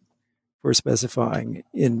scope for specifying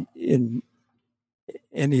in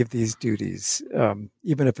any of these duties,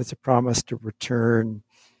 even if it's a promise to return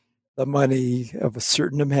the money of a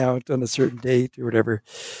certain amount on a certain date or whatever.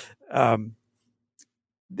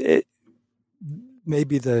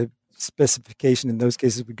 Maybe the specification in those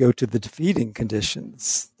cases would go to the defeating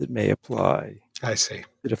conditions that may apply. I see.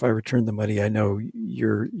 That if I return the money, I know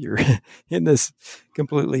you're in this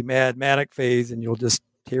completely manic phase, and you'll just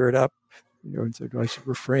tear it up. And so I should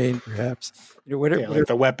refrain, perhaps. Whatever. Like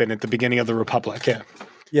the weapon at the beginning of the Republic. Yeah.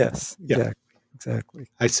 Yes. Exactly.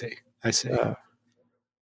 I see. So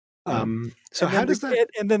how does that?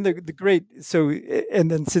 And then the great. So and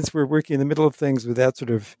then since we're working in the middle of things without sort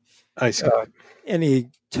of, I see. Any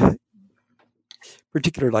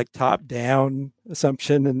particular like top-down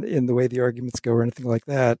assumption in the way the arguments go or anything like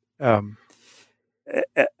that.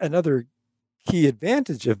 Another key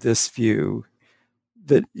advantage of this view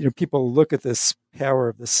that people look at this power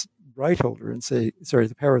of this right holder and say,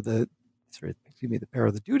 the power of the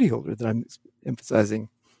duty holder that I'm emphasizing,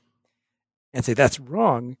 and say that's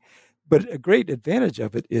wrong. But a great advantage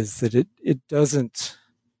of it is that it doesn't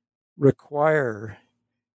require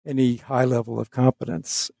any high level of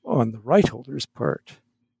competence on the right holder's part.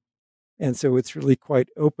 And so it's really quite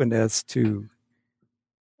open as to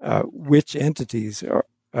which entities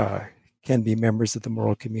can be members of the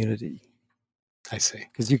moral community. I see.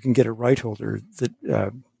 Because you can get a right holder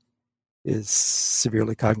that is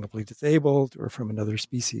severely cognitively disabled or from another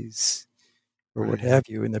species or what have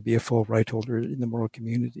you, and there'd be a full right holder in the moral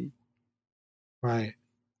community. Right.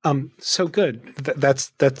 So good.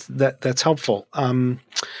 That's helpful.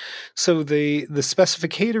 So the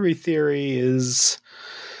specificatory theory is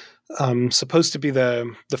supposed to be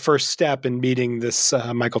the first step in meeting this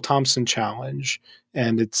Michael Thompson challenge,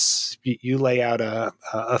 and you lay out a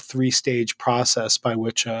 3-stage process by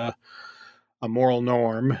which a moral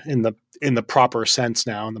norm in the proper sense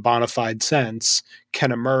now, in the bona fide sense,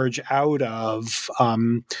 can emerge out of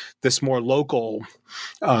this more local,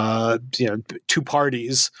 two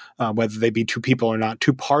parties, whether they be two people or not,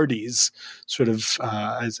 two parties, sort of,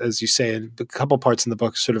 as you say in a couple parts in the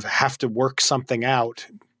book, sort of have to work something out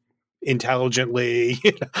intelligently.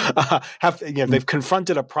 They've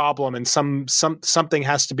confronted a problem, and something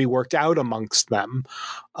has to be worked out amongst them.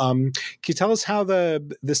 Can you tell us how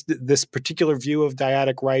this particular view of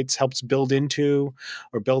dyadic rights helps build into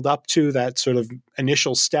or build up to that sort of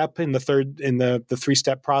initial step in the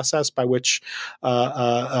 3-step process by which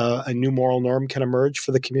a new moral norm can emerge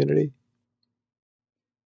for the community?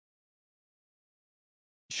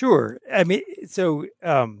 Sure. And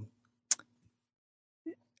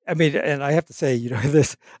I have to say,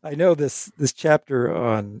 this. I know this chapter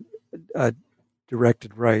on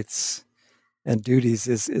directed rights and duties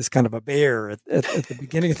is kind of a bear at the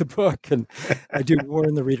beginning of the book, and I do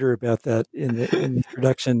warn the reader about that in the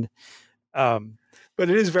introduction. But it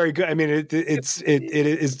is very good. I mean,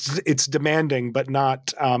 it's demanding, but not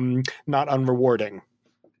unrewarding.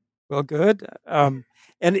 Well, good. And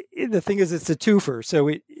the thing is, it's a twofer, so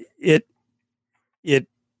it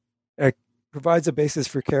provides a basis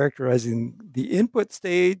for characterizing the input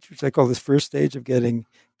stage, which I call this first stage of getting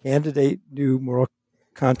candidate new moral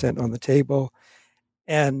content on the table,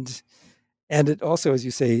 and it also, as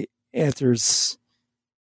you say, answers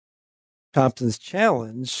Thompson's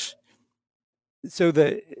challenge. So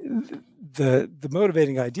the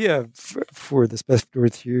motivating idea for the specificatory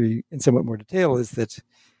theory in somewhat more detail is that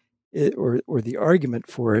or the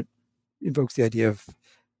argument for it invokes the idea of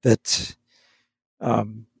that.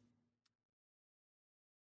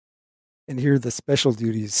 And here the special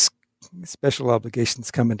duties, special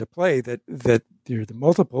obligations come into play, that there are the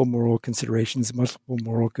multiple moral considerations, multiple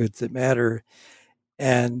moral goods that matter,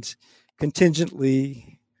 and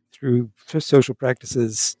contingently through social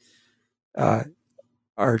practices,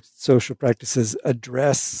 our social practices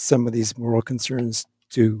address some of these moral concerns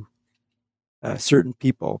to certain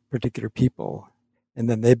people, particular people, and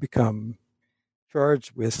then they become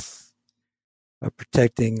charged with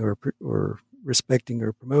protecting or respecting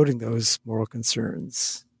or promoting those moral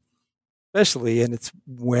concerns, especially, and it's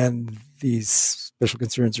when these special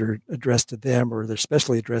concerns are addressed to them or they're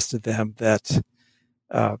specially addressed to them that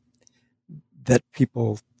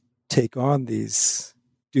people take on these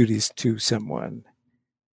duties to someone.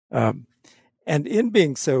 And in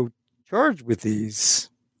being so charged with these,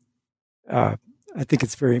 I think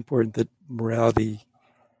it's very important that morality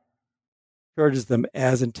charges them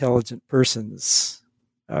as intelligent persons,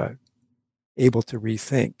 able to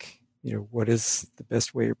rethink, what is the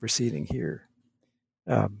best way of proceeding here.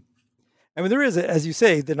 I mean, there is, as you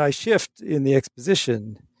say, then I shift in the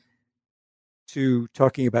exposition to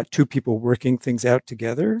talking about two people working things out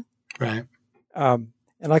together. Right. And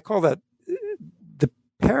I call that the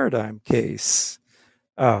paradigm case.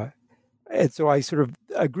 And so I sort of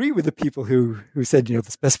agree with the people who said, the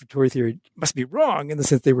specificatory theory must be wrong, in the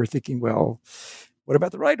sense they were thinking, well, what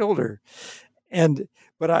about the right holder?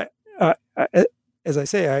 But I as I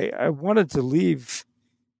say, I wanted to leave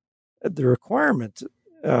the requirement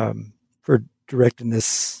for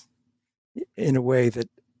directedness in a way that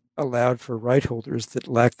allowed for right holders that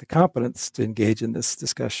lacked the competence to engage in this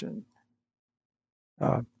discussion.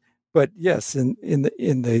 But yes, in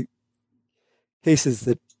the cases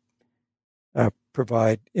that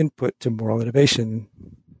provide input to moral innovation,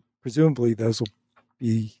 presumably those will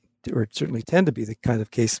be, or certainly tend to be, the kind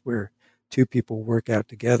of case where two people work out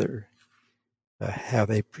together how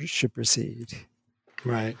they should proceed.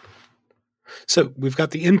 Right. So we've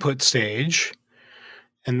got the input stage,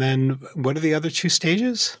 and then what are the other two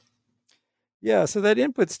stages? Yeah, so that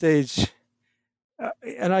input stage,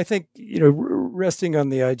 and I think, resting on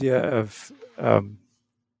the idea of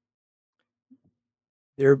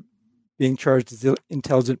they're being charged as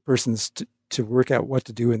intelligent persons to work out what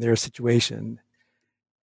to do in their situation,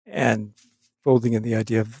 and folding in the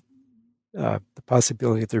idea of the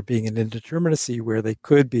possibility of there being an indeterminacy where they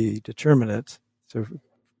could be determinate. So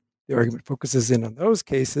the argument focuses in on those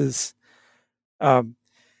cases. Then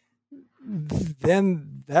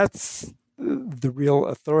that's the real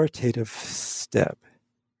authoritative step,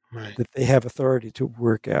 Right. that they have authority to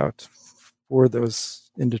work out for those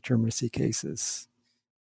indeterminacy cases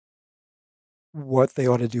what they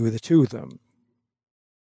ought to do with the two of them.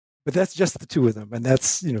 But that's just the two of them, and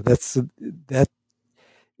that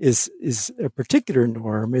is a particular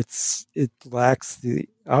norm. It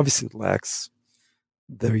obviously lacks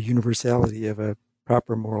the universality of a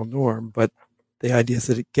proper moral norm, but the idea is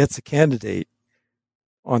that it gets a candidate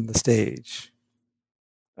on the stage.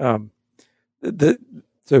 So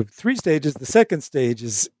 3 stages. The second stage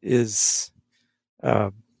is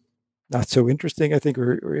not so interesting, I think,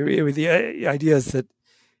 or the idea is that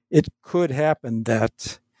it could happen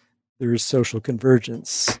that there is social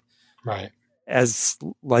convergence. Right. As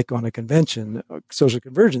like on a convention, social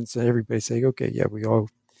convergence, and everybody's saying, okay, yeah, we all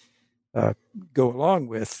go along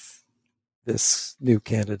with this new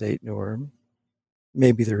candidate norm.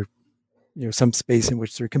 Maybe there, some space in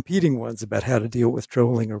which there are competing ones about how to deal with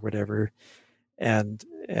trolling or whatever, and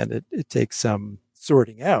it takes some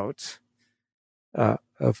sorting out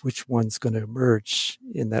of which one's going to emerge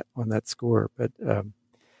on that score. But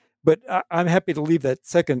I'm happy to leave that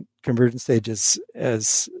second convergence stage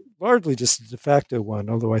as largely just a de facto one,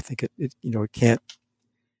 although I think it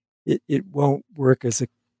won't work as an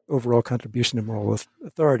overall contribution to moral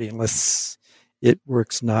authority unless it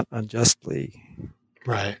works not unjustly.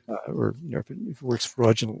 Right. Or if it works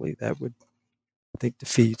fraudulently, that would, I think,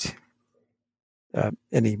 defeat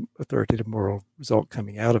any authoritative moral result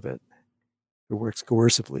coming out of it. If it works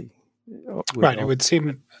coercively. Right. It would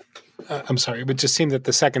seem, it would just seem that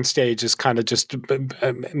the second stage is kind of just,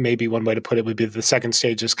 maybe one way to put it would be the second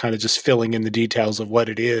stage is kind of just filling in the details of what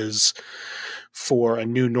it is for a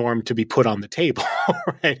new norm to be put on the table,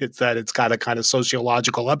 right? It's that it's got a kind of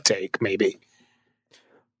sociological uptake, maybe.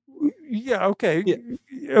 Yeah, okay.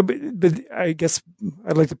 Yeah, but I guess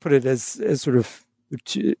I'd like to put it as sort of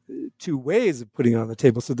two ways of putting it on the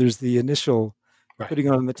table. So there's the initial putting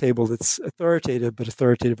it on the table that's authoritative, but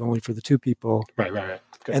authoritative only for the two people. Right.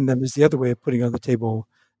 Good. And then there's the other way of putting it on the table.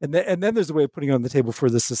 And then there's the way of putting it on the table for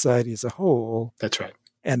the society as a whole. That's right.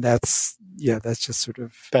 And that's just sort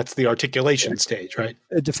of... That's the articulation stage, right?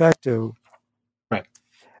 De facto. Right.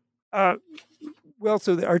 Well,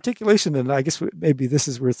 so the articulation, and I guess maybe this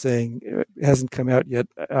is worth saying, it hasn't come out yet.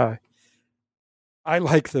 I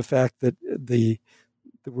like the fact that the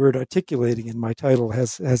word articulating in my title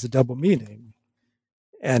has a double meaning.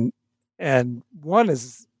 And one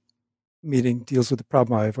deals with the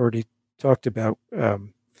problem I've already talked about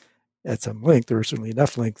at some length, or certainly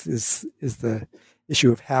enough length, is the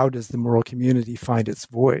issue of how does the moral community find its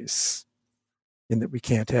voice, in that we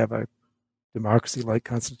can't have a democracy-like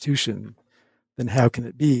constitution. Then how can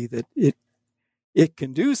it be that it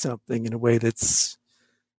can do something in a way that's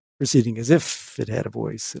proceeding as if it had a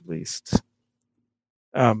voice, at least?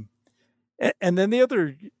 And then the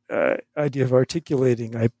other idea of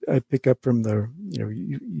articulating, I pick up from the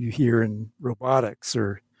you hear in robotics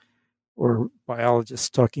or or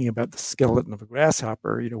biologists talking about the skeleton of a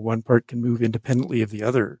grasshopper. One part can move independently of the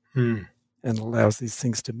other and allows these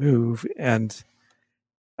things to move. And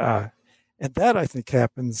that, I think,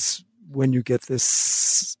 happens when you get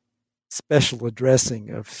this special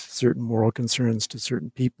addressing of certain moral concerns to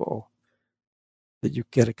certain people, that you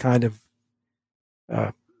get a kind of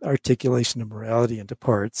articulation of morality into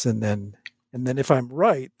parts, and then if I'm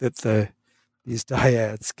right that these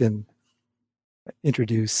dyads can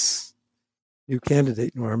introduce new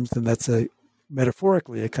candidate norms, then that's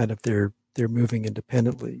metaphorically a kind of they're moving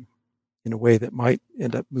independently in a way that might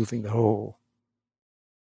end up moving the whole.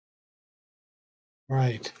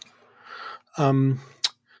 Right.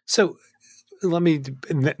 So let me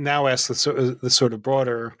now ask the sort of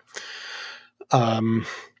broader, the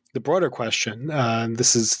broader question.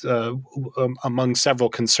 This is among several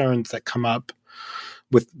concerns that come up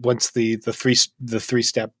with once the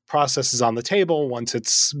three-step process is on the table, once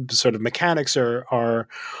its sort of mechanics are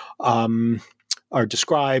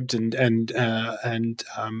described and I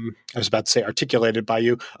was about to say articulated by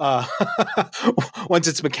you. Once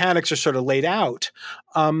its mechanics are sort of laid out,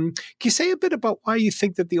 can you say a bit about why you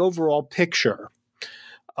think that the overall picture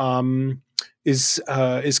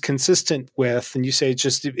is consistent with, and you say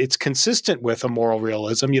it's consistent with a moral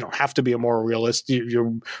realism? You don't have to be a moral realist.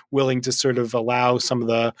 You're willing to sort of allow some of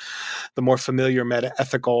the more familiar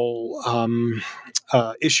meta-ethical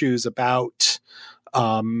issues about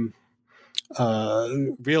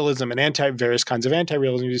realism and various kinds of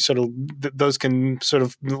anti-realism. You sort of those can sort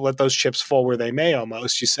of let those chips fall where they may.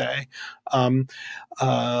 Almost, you say.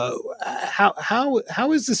 How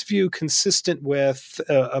is this view consistent with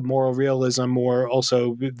a moral realism, or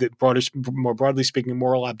also more broadly speaking,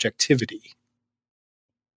 moral objectivity?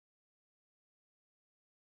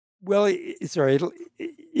 Well, sorry,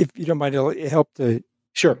 if you don't mind, it'll help to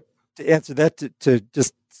answer that to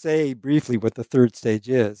just say briefly what the third stage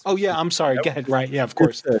is. Oh yeah, I'm sorry. Go ahead. Right? Yeah, of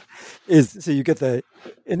course. So you get the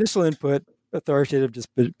initial input, authoritative,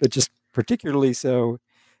 but just particularly so,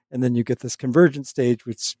 and then you get this convergent stage,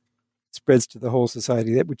 which spreads to the whole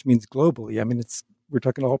society. Which means globally. I mean, we're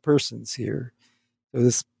talking all persons here. So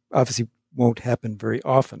this obviously won't happen very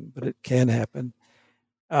often, but it can happen,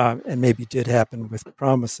 and maybe did happen with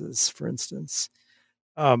promises, for instance,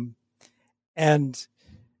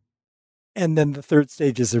 and then the third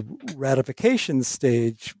stage is a ratification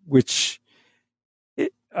stage, which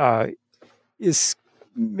is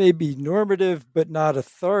maybe normative but not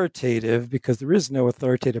authoritative, because there is no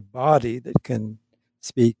authoritative body that can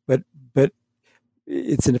speak. But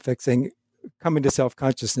it's in effect saying, coming to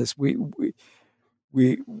self-consciousness, we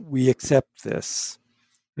accept this,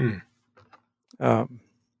 not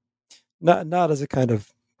as a kind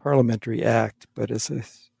of parliamentary act, but as a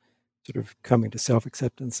sort of coming to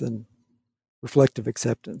self-acceptance and reflective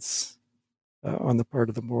acceptance on the part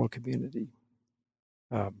of the moral community.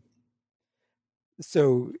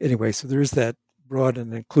 So there is that broad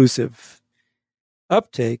and inclusive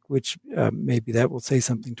uptake, which maybe that will say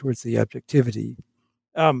something towards the objectivity.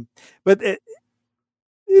 But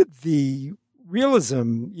the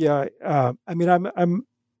realism, I mean, I'm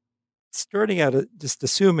starting out just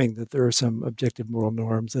assuming that there are some objective moral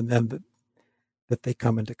norms, and then that they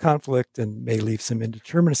come into conflict and may leave some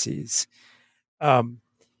indeterminacies. But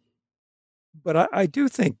I do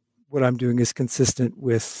think what I'm doing is consistent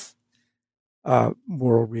with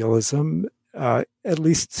moral realism, at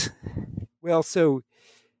least. Well, so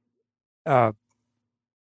as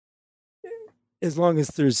long as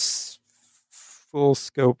there's full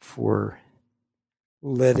scope for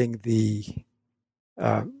letting the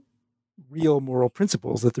real moral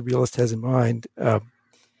principles that the realist has in mind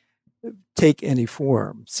take any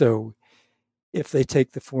form. So if they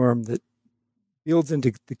take the form that builds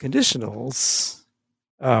into the conditionals,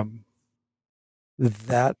 that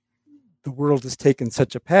the world has taken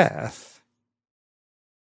such a path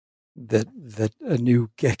that a new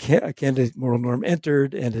candidate moral norm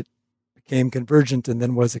entered, and it became convergent and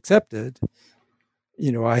then was accepted,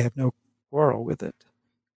 I have no quarrel with it.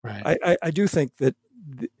 Right. I do think that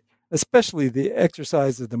especially the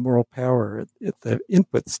exercise of the moral power at the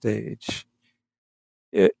input stage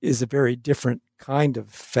is a very different kind of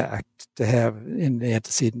fact to have in the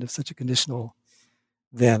antecedent of such a conditional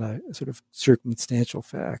than a sort of circumstantial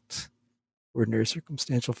fact, ordinary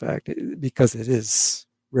circumstantial fact, because it is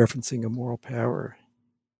referencing a moral power.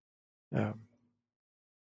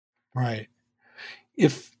 Right.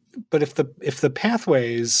 If the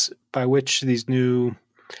pathways by which these new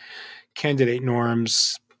candidate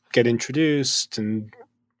norms get introduced, and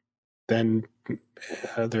then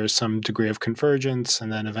there's some degree of convergence,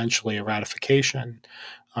 and then eventually a ratification,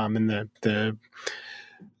 and the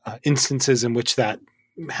instances in which that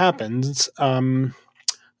happens,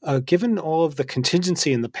 given all of the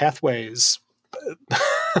contingency in the pathways,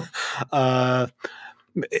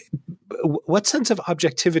 what sense of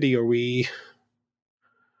objectivity are we?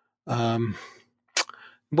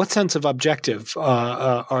 What sense of objective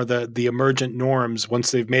are the emergent norms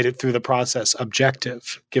once they've made it through the process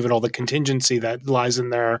objective, given all the contingency that lies in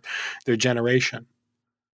their generation?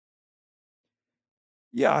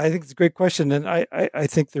 Yeah, I think it's a great question, and I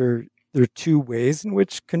think there are two ways in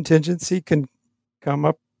which contingency can come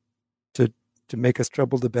up to make us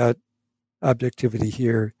troubled about objectivity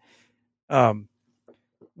here.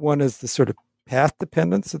 One is the sort of path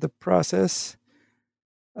dependence of the process,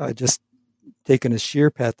 just taken as sheer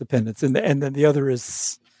path dependence, and then the other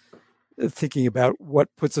is thinking about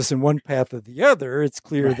what puts us in one path or the other. It's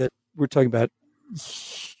clear Right. that we're talking about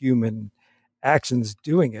human actions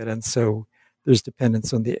doing it, and so there's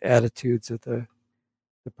dependence on the attitudes of the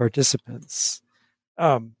participants.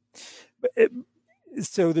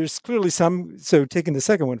 So there's clearly some. So taking the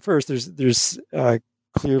second one first, there's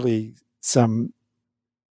clearly some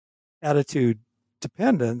attitude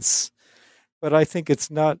dependence, but I think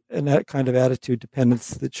it's not that kind of attitude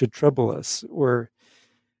dependence that should trouble us. Or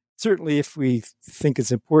certainly, if we think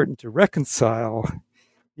it's important to reconcile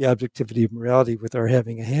the objectivity of morality with our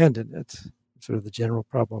having a hand in it, sort of the general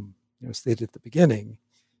problem stated at the beginning,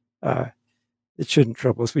 it shouldn't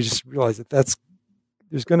trouble us. We just realize that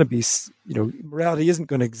there's going to be, morality isn't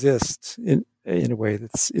going to exist in a way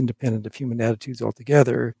that's independent of human attitudes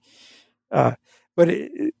altogether. But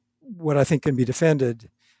what I think can be defended,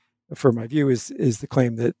 for my view, is the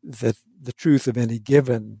claim that the truth of any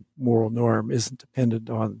given moral norm isn't dependent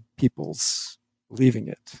on people's believing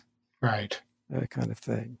it, Right. that kind of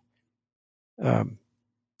thing. And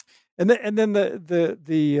then the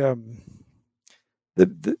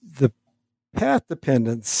path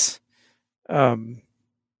dependence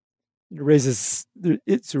raises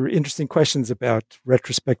it's interesting questions about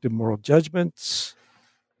retrospective moral judgments,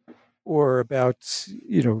 or about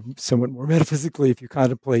somewhat more metaphysically, if you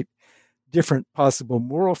contemplate different possible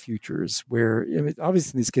moral futures, where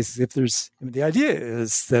obviously in these cases, if there's the idea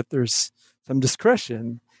is that there's some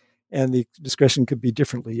discretion, and the discretion could be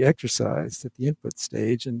differently exercised at the input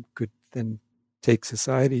stage and could then take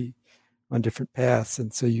society on different paths.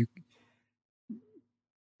 And so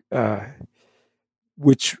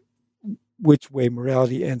which way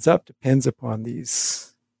morality ends up depends upon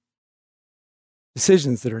these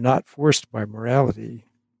decisions that are not forced by morality.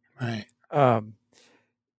 Right.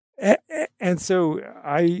 And so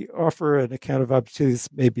I offer an account of objectivity that's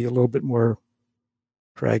maybe a little bit more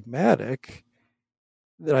pragmatic.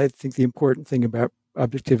 That I think the important thing about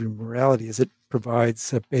objectivity and morality is it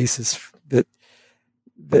provides a basis that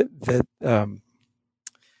the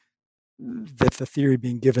theory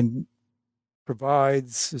being given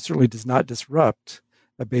provides, certainly does not disrupt,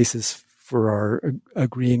 a basis for our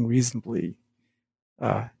agreeing reasonably,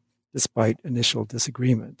 despite initial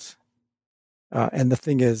disagreement. And the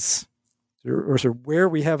thing is, or sort of where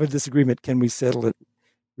we have a disagreement, can we settle it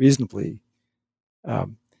reasonably?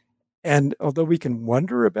 And although we can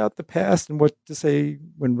wonder about the past and what to say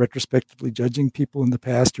when retrospectively judging people in the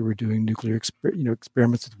past, or we're doing nuclear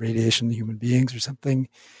experiments with radiation in human beings or something,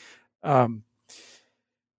 and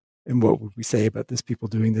what would we say about this people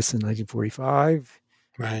doing this in 1945?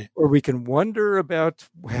 Right. Or we can wonder about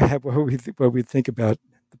what we think about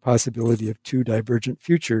the possibility of two divergent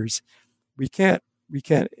futures. We can't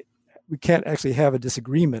actually have a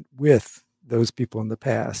disagreement with those people in the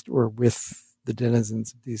past or with the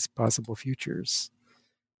denizens of these possible futures.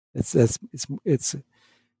 That's a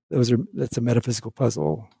metaphysical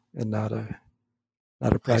puzzle and not a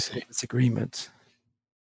practical disagreement.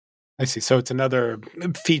 I see. So it's another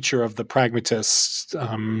feature of the pragmatist,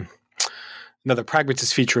 another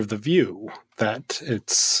pragmatist feature of the view that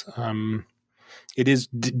it is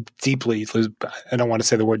deeply, I don't want to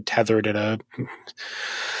say the word tethered in a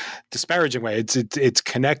disparaging way. It's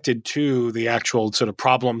connected to the actual sort of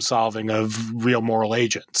problem solving of real moral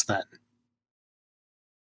agents then.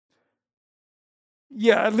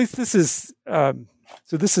 Yeah, at least this is,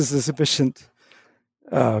 so this is a sufficient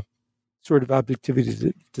sort of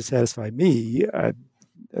objectivity to satisfy me.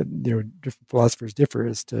 Different philosophers differ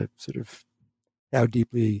as to sort of how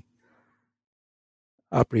deeply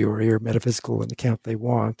a priori or metaphysical an account they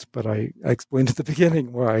want, but I explained at the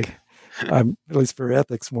beginning why at least for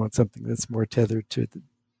ethics, want something that's more tethered to the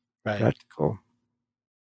practical.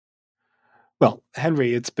 Well,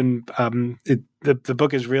 Henry, it's been the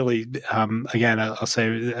book is really again. I'll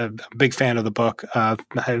say a big fan of the book. I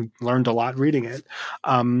learned a lot reading it.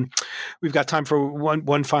 We've got time for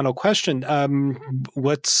one final question.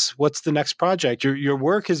 What's the next project? Your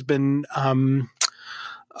work has been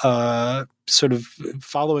sort of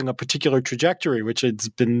following a particular trajectory, which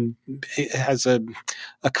has a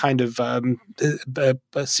kind of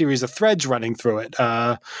a series of threads running through it,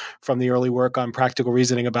 from the early work on practical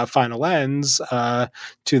reasoning about final ends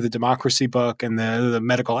to the democracy book and the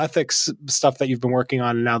medical ethics stuff that you've been working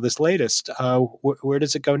on, and now this latest. Where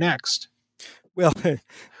does it go next? Well,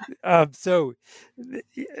 so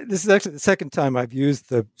this is actually the second time I've used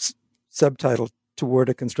the subtitle "Toward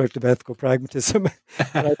a Constructive Ethical Pragmatism."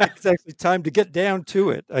 And I think it's actually time to get down to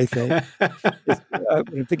it, I think.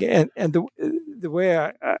 And the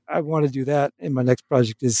way I want to do that in my next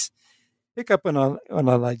project is pick up on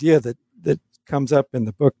an idea that comes up in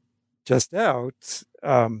the book just out,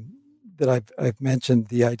 that I've mentioned,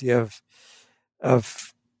 the idea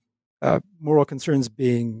of moral concerns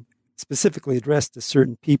being specifically addressed to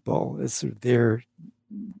certain people, as sort of there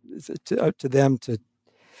to them to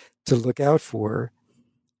look out for,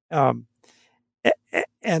 and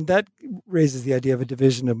that raises the idea of a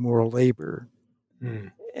division of moral labor.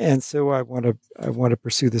 And so I want to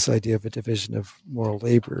pursue this idea of a division of moral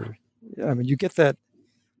labor. I mean, you get that,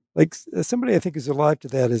 like somebody I think who's alive to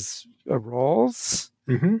that is Rawls.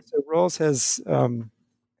 Mm-hmm. So Rawls has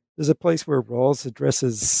there's a place where Rawls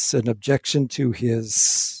addresses an objection to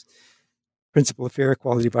his principle of fair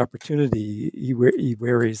equality of opportunity. He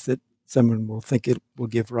worries that someone will think it will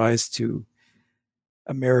give rise to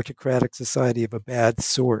a meritocratic society of a bad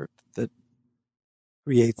sort that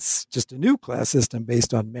creates just a new class system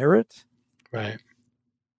based on merit. Right.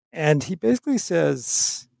 And he basically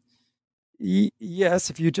says, yes,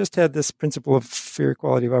 if you just had this principle of fair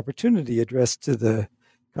equality of opportunity addressed to the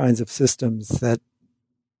kinds of systems that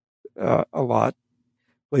allot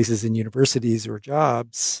places in universities or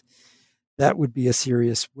jobs, that would be a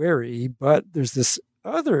serious worry. But there's this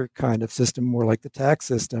other kind of system, more like the tax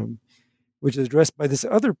system, which is addressed by this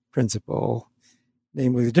other principle,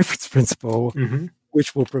 namely the difference principle, mm-hmm.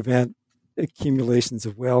 which will prevent accumulations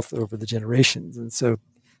of wealth over the generations. And so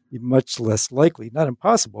you're much less likely, not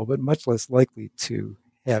impossible, but much less likely to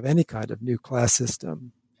have any kind of new class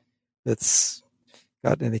system that's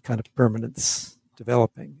got any kind of permanence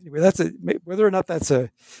developing. Anyway, whether or not that's a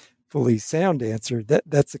fully sound answer,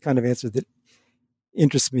 that's the kind of answer that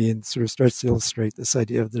interests me and sort of starts to illustrate this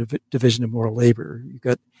idea of the division of moral labor. You've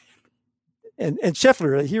got, and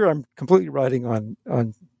Scheffler, here I'm completely riding on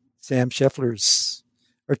Sam Scheffler's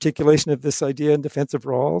articulation of this idea in defense of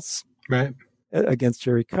Rawls, right, against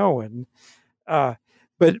Jerry Cohen.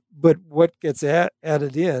 But what gets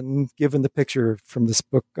added in, given the picture from this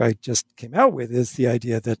book I just came out with, is the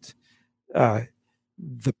idea that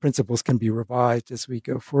the principles can be revised as we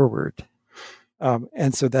go forward.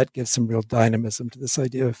 And so that gives some real dynamism to this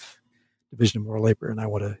idea of division of moral labor, and I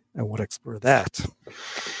want to explore that.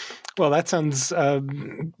 Well, that sounds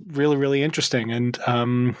really, really interesting, and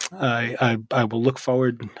I will look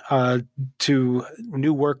forward to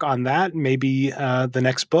new work on that. Maybe the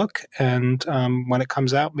next book, and when it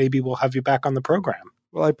comes out, maybe we'll have you back on the program.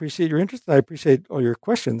 Well, I appreciate your interest. I appreciate all your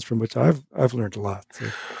questions, from which I've learned a lot. So.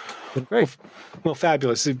 Been great. Well,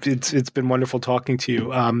 fabulous. It's been wonderful talking to you.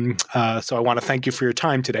 So I want to thank you for your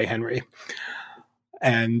time today, Henry.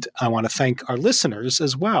 And I want to thank our listeners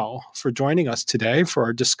as well for joining us today for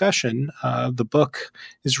our discussion. The book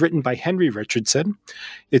is written by Henry Richardson.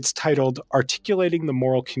 It's titled Articulating the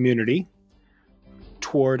Moral Community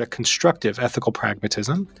Toward a Constructive Ethical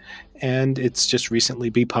Pragmatism, and it's just recently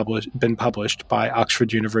been published by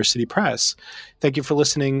Oxford University Press. Thank you for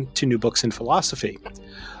listening to New Books in Philosophy.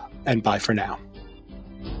 And bye for now.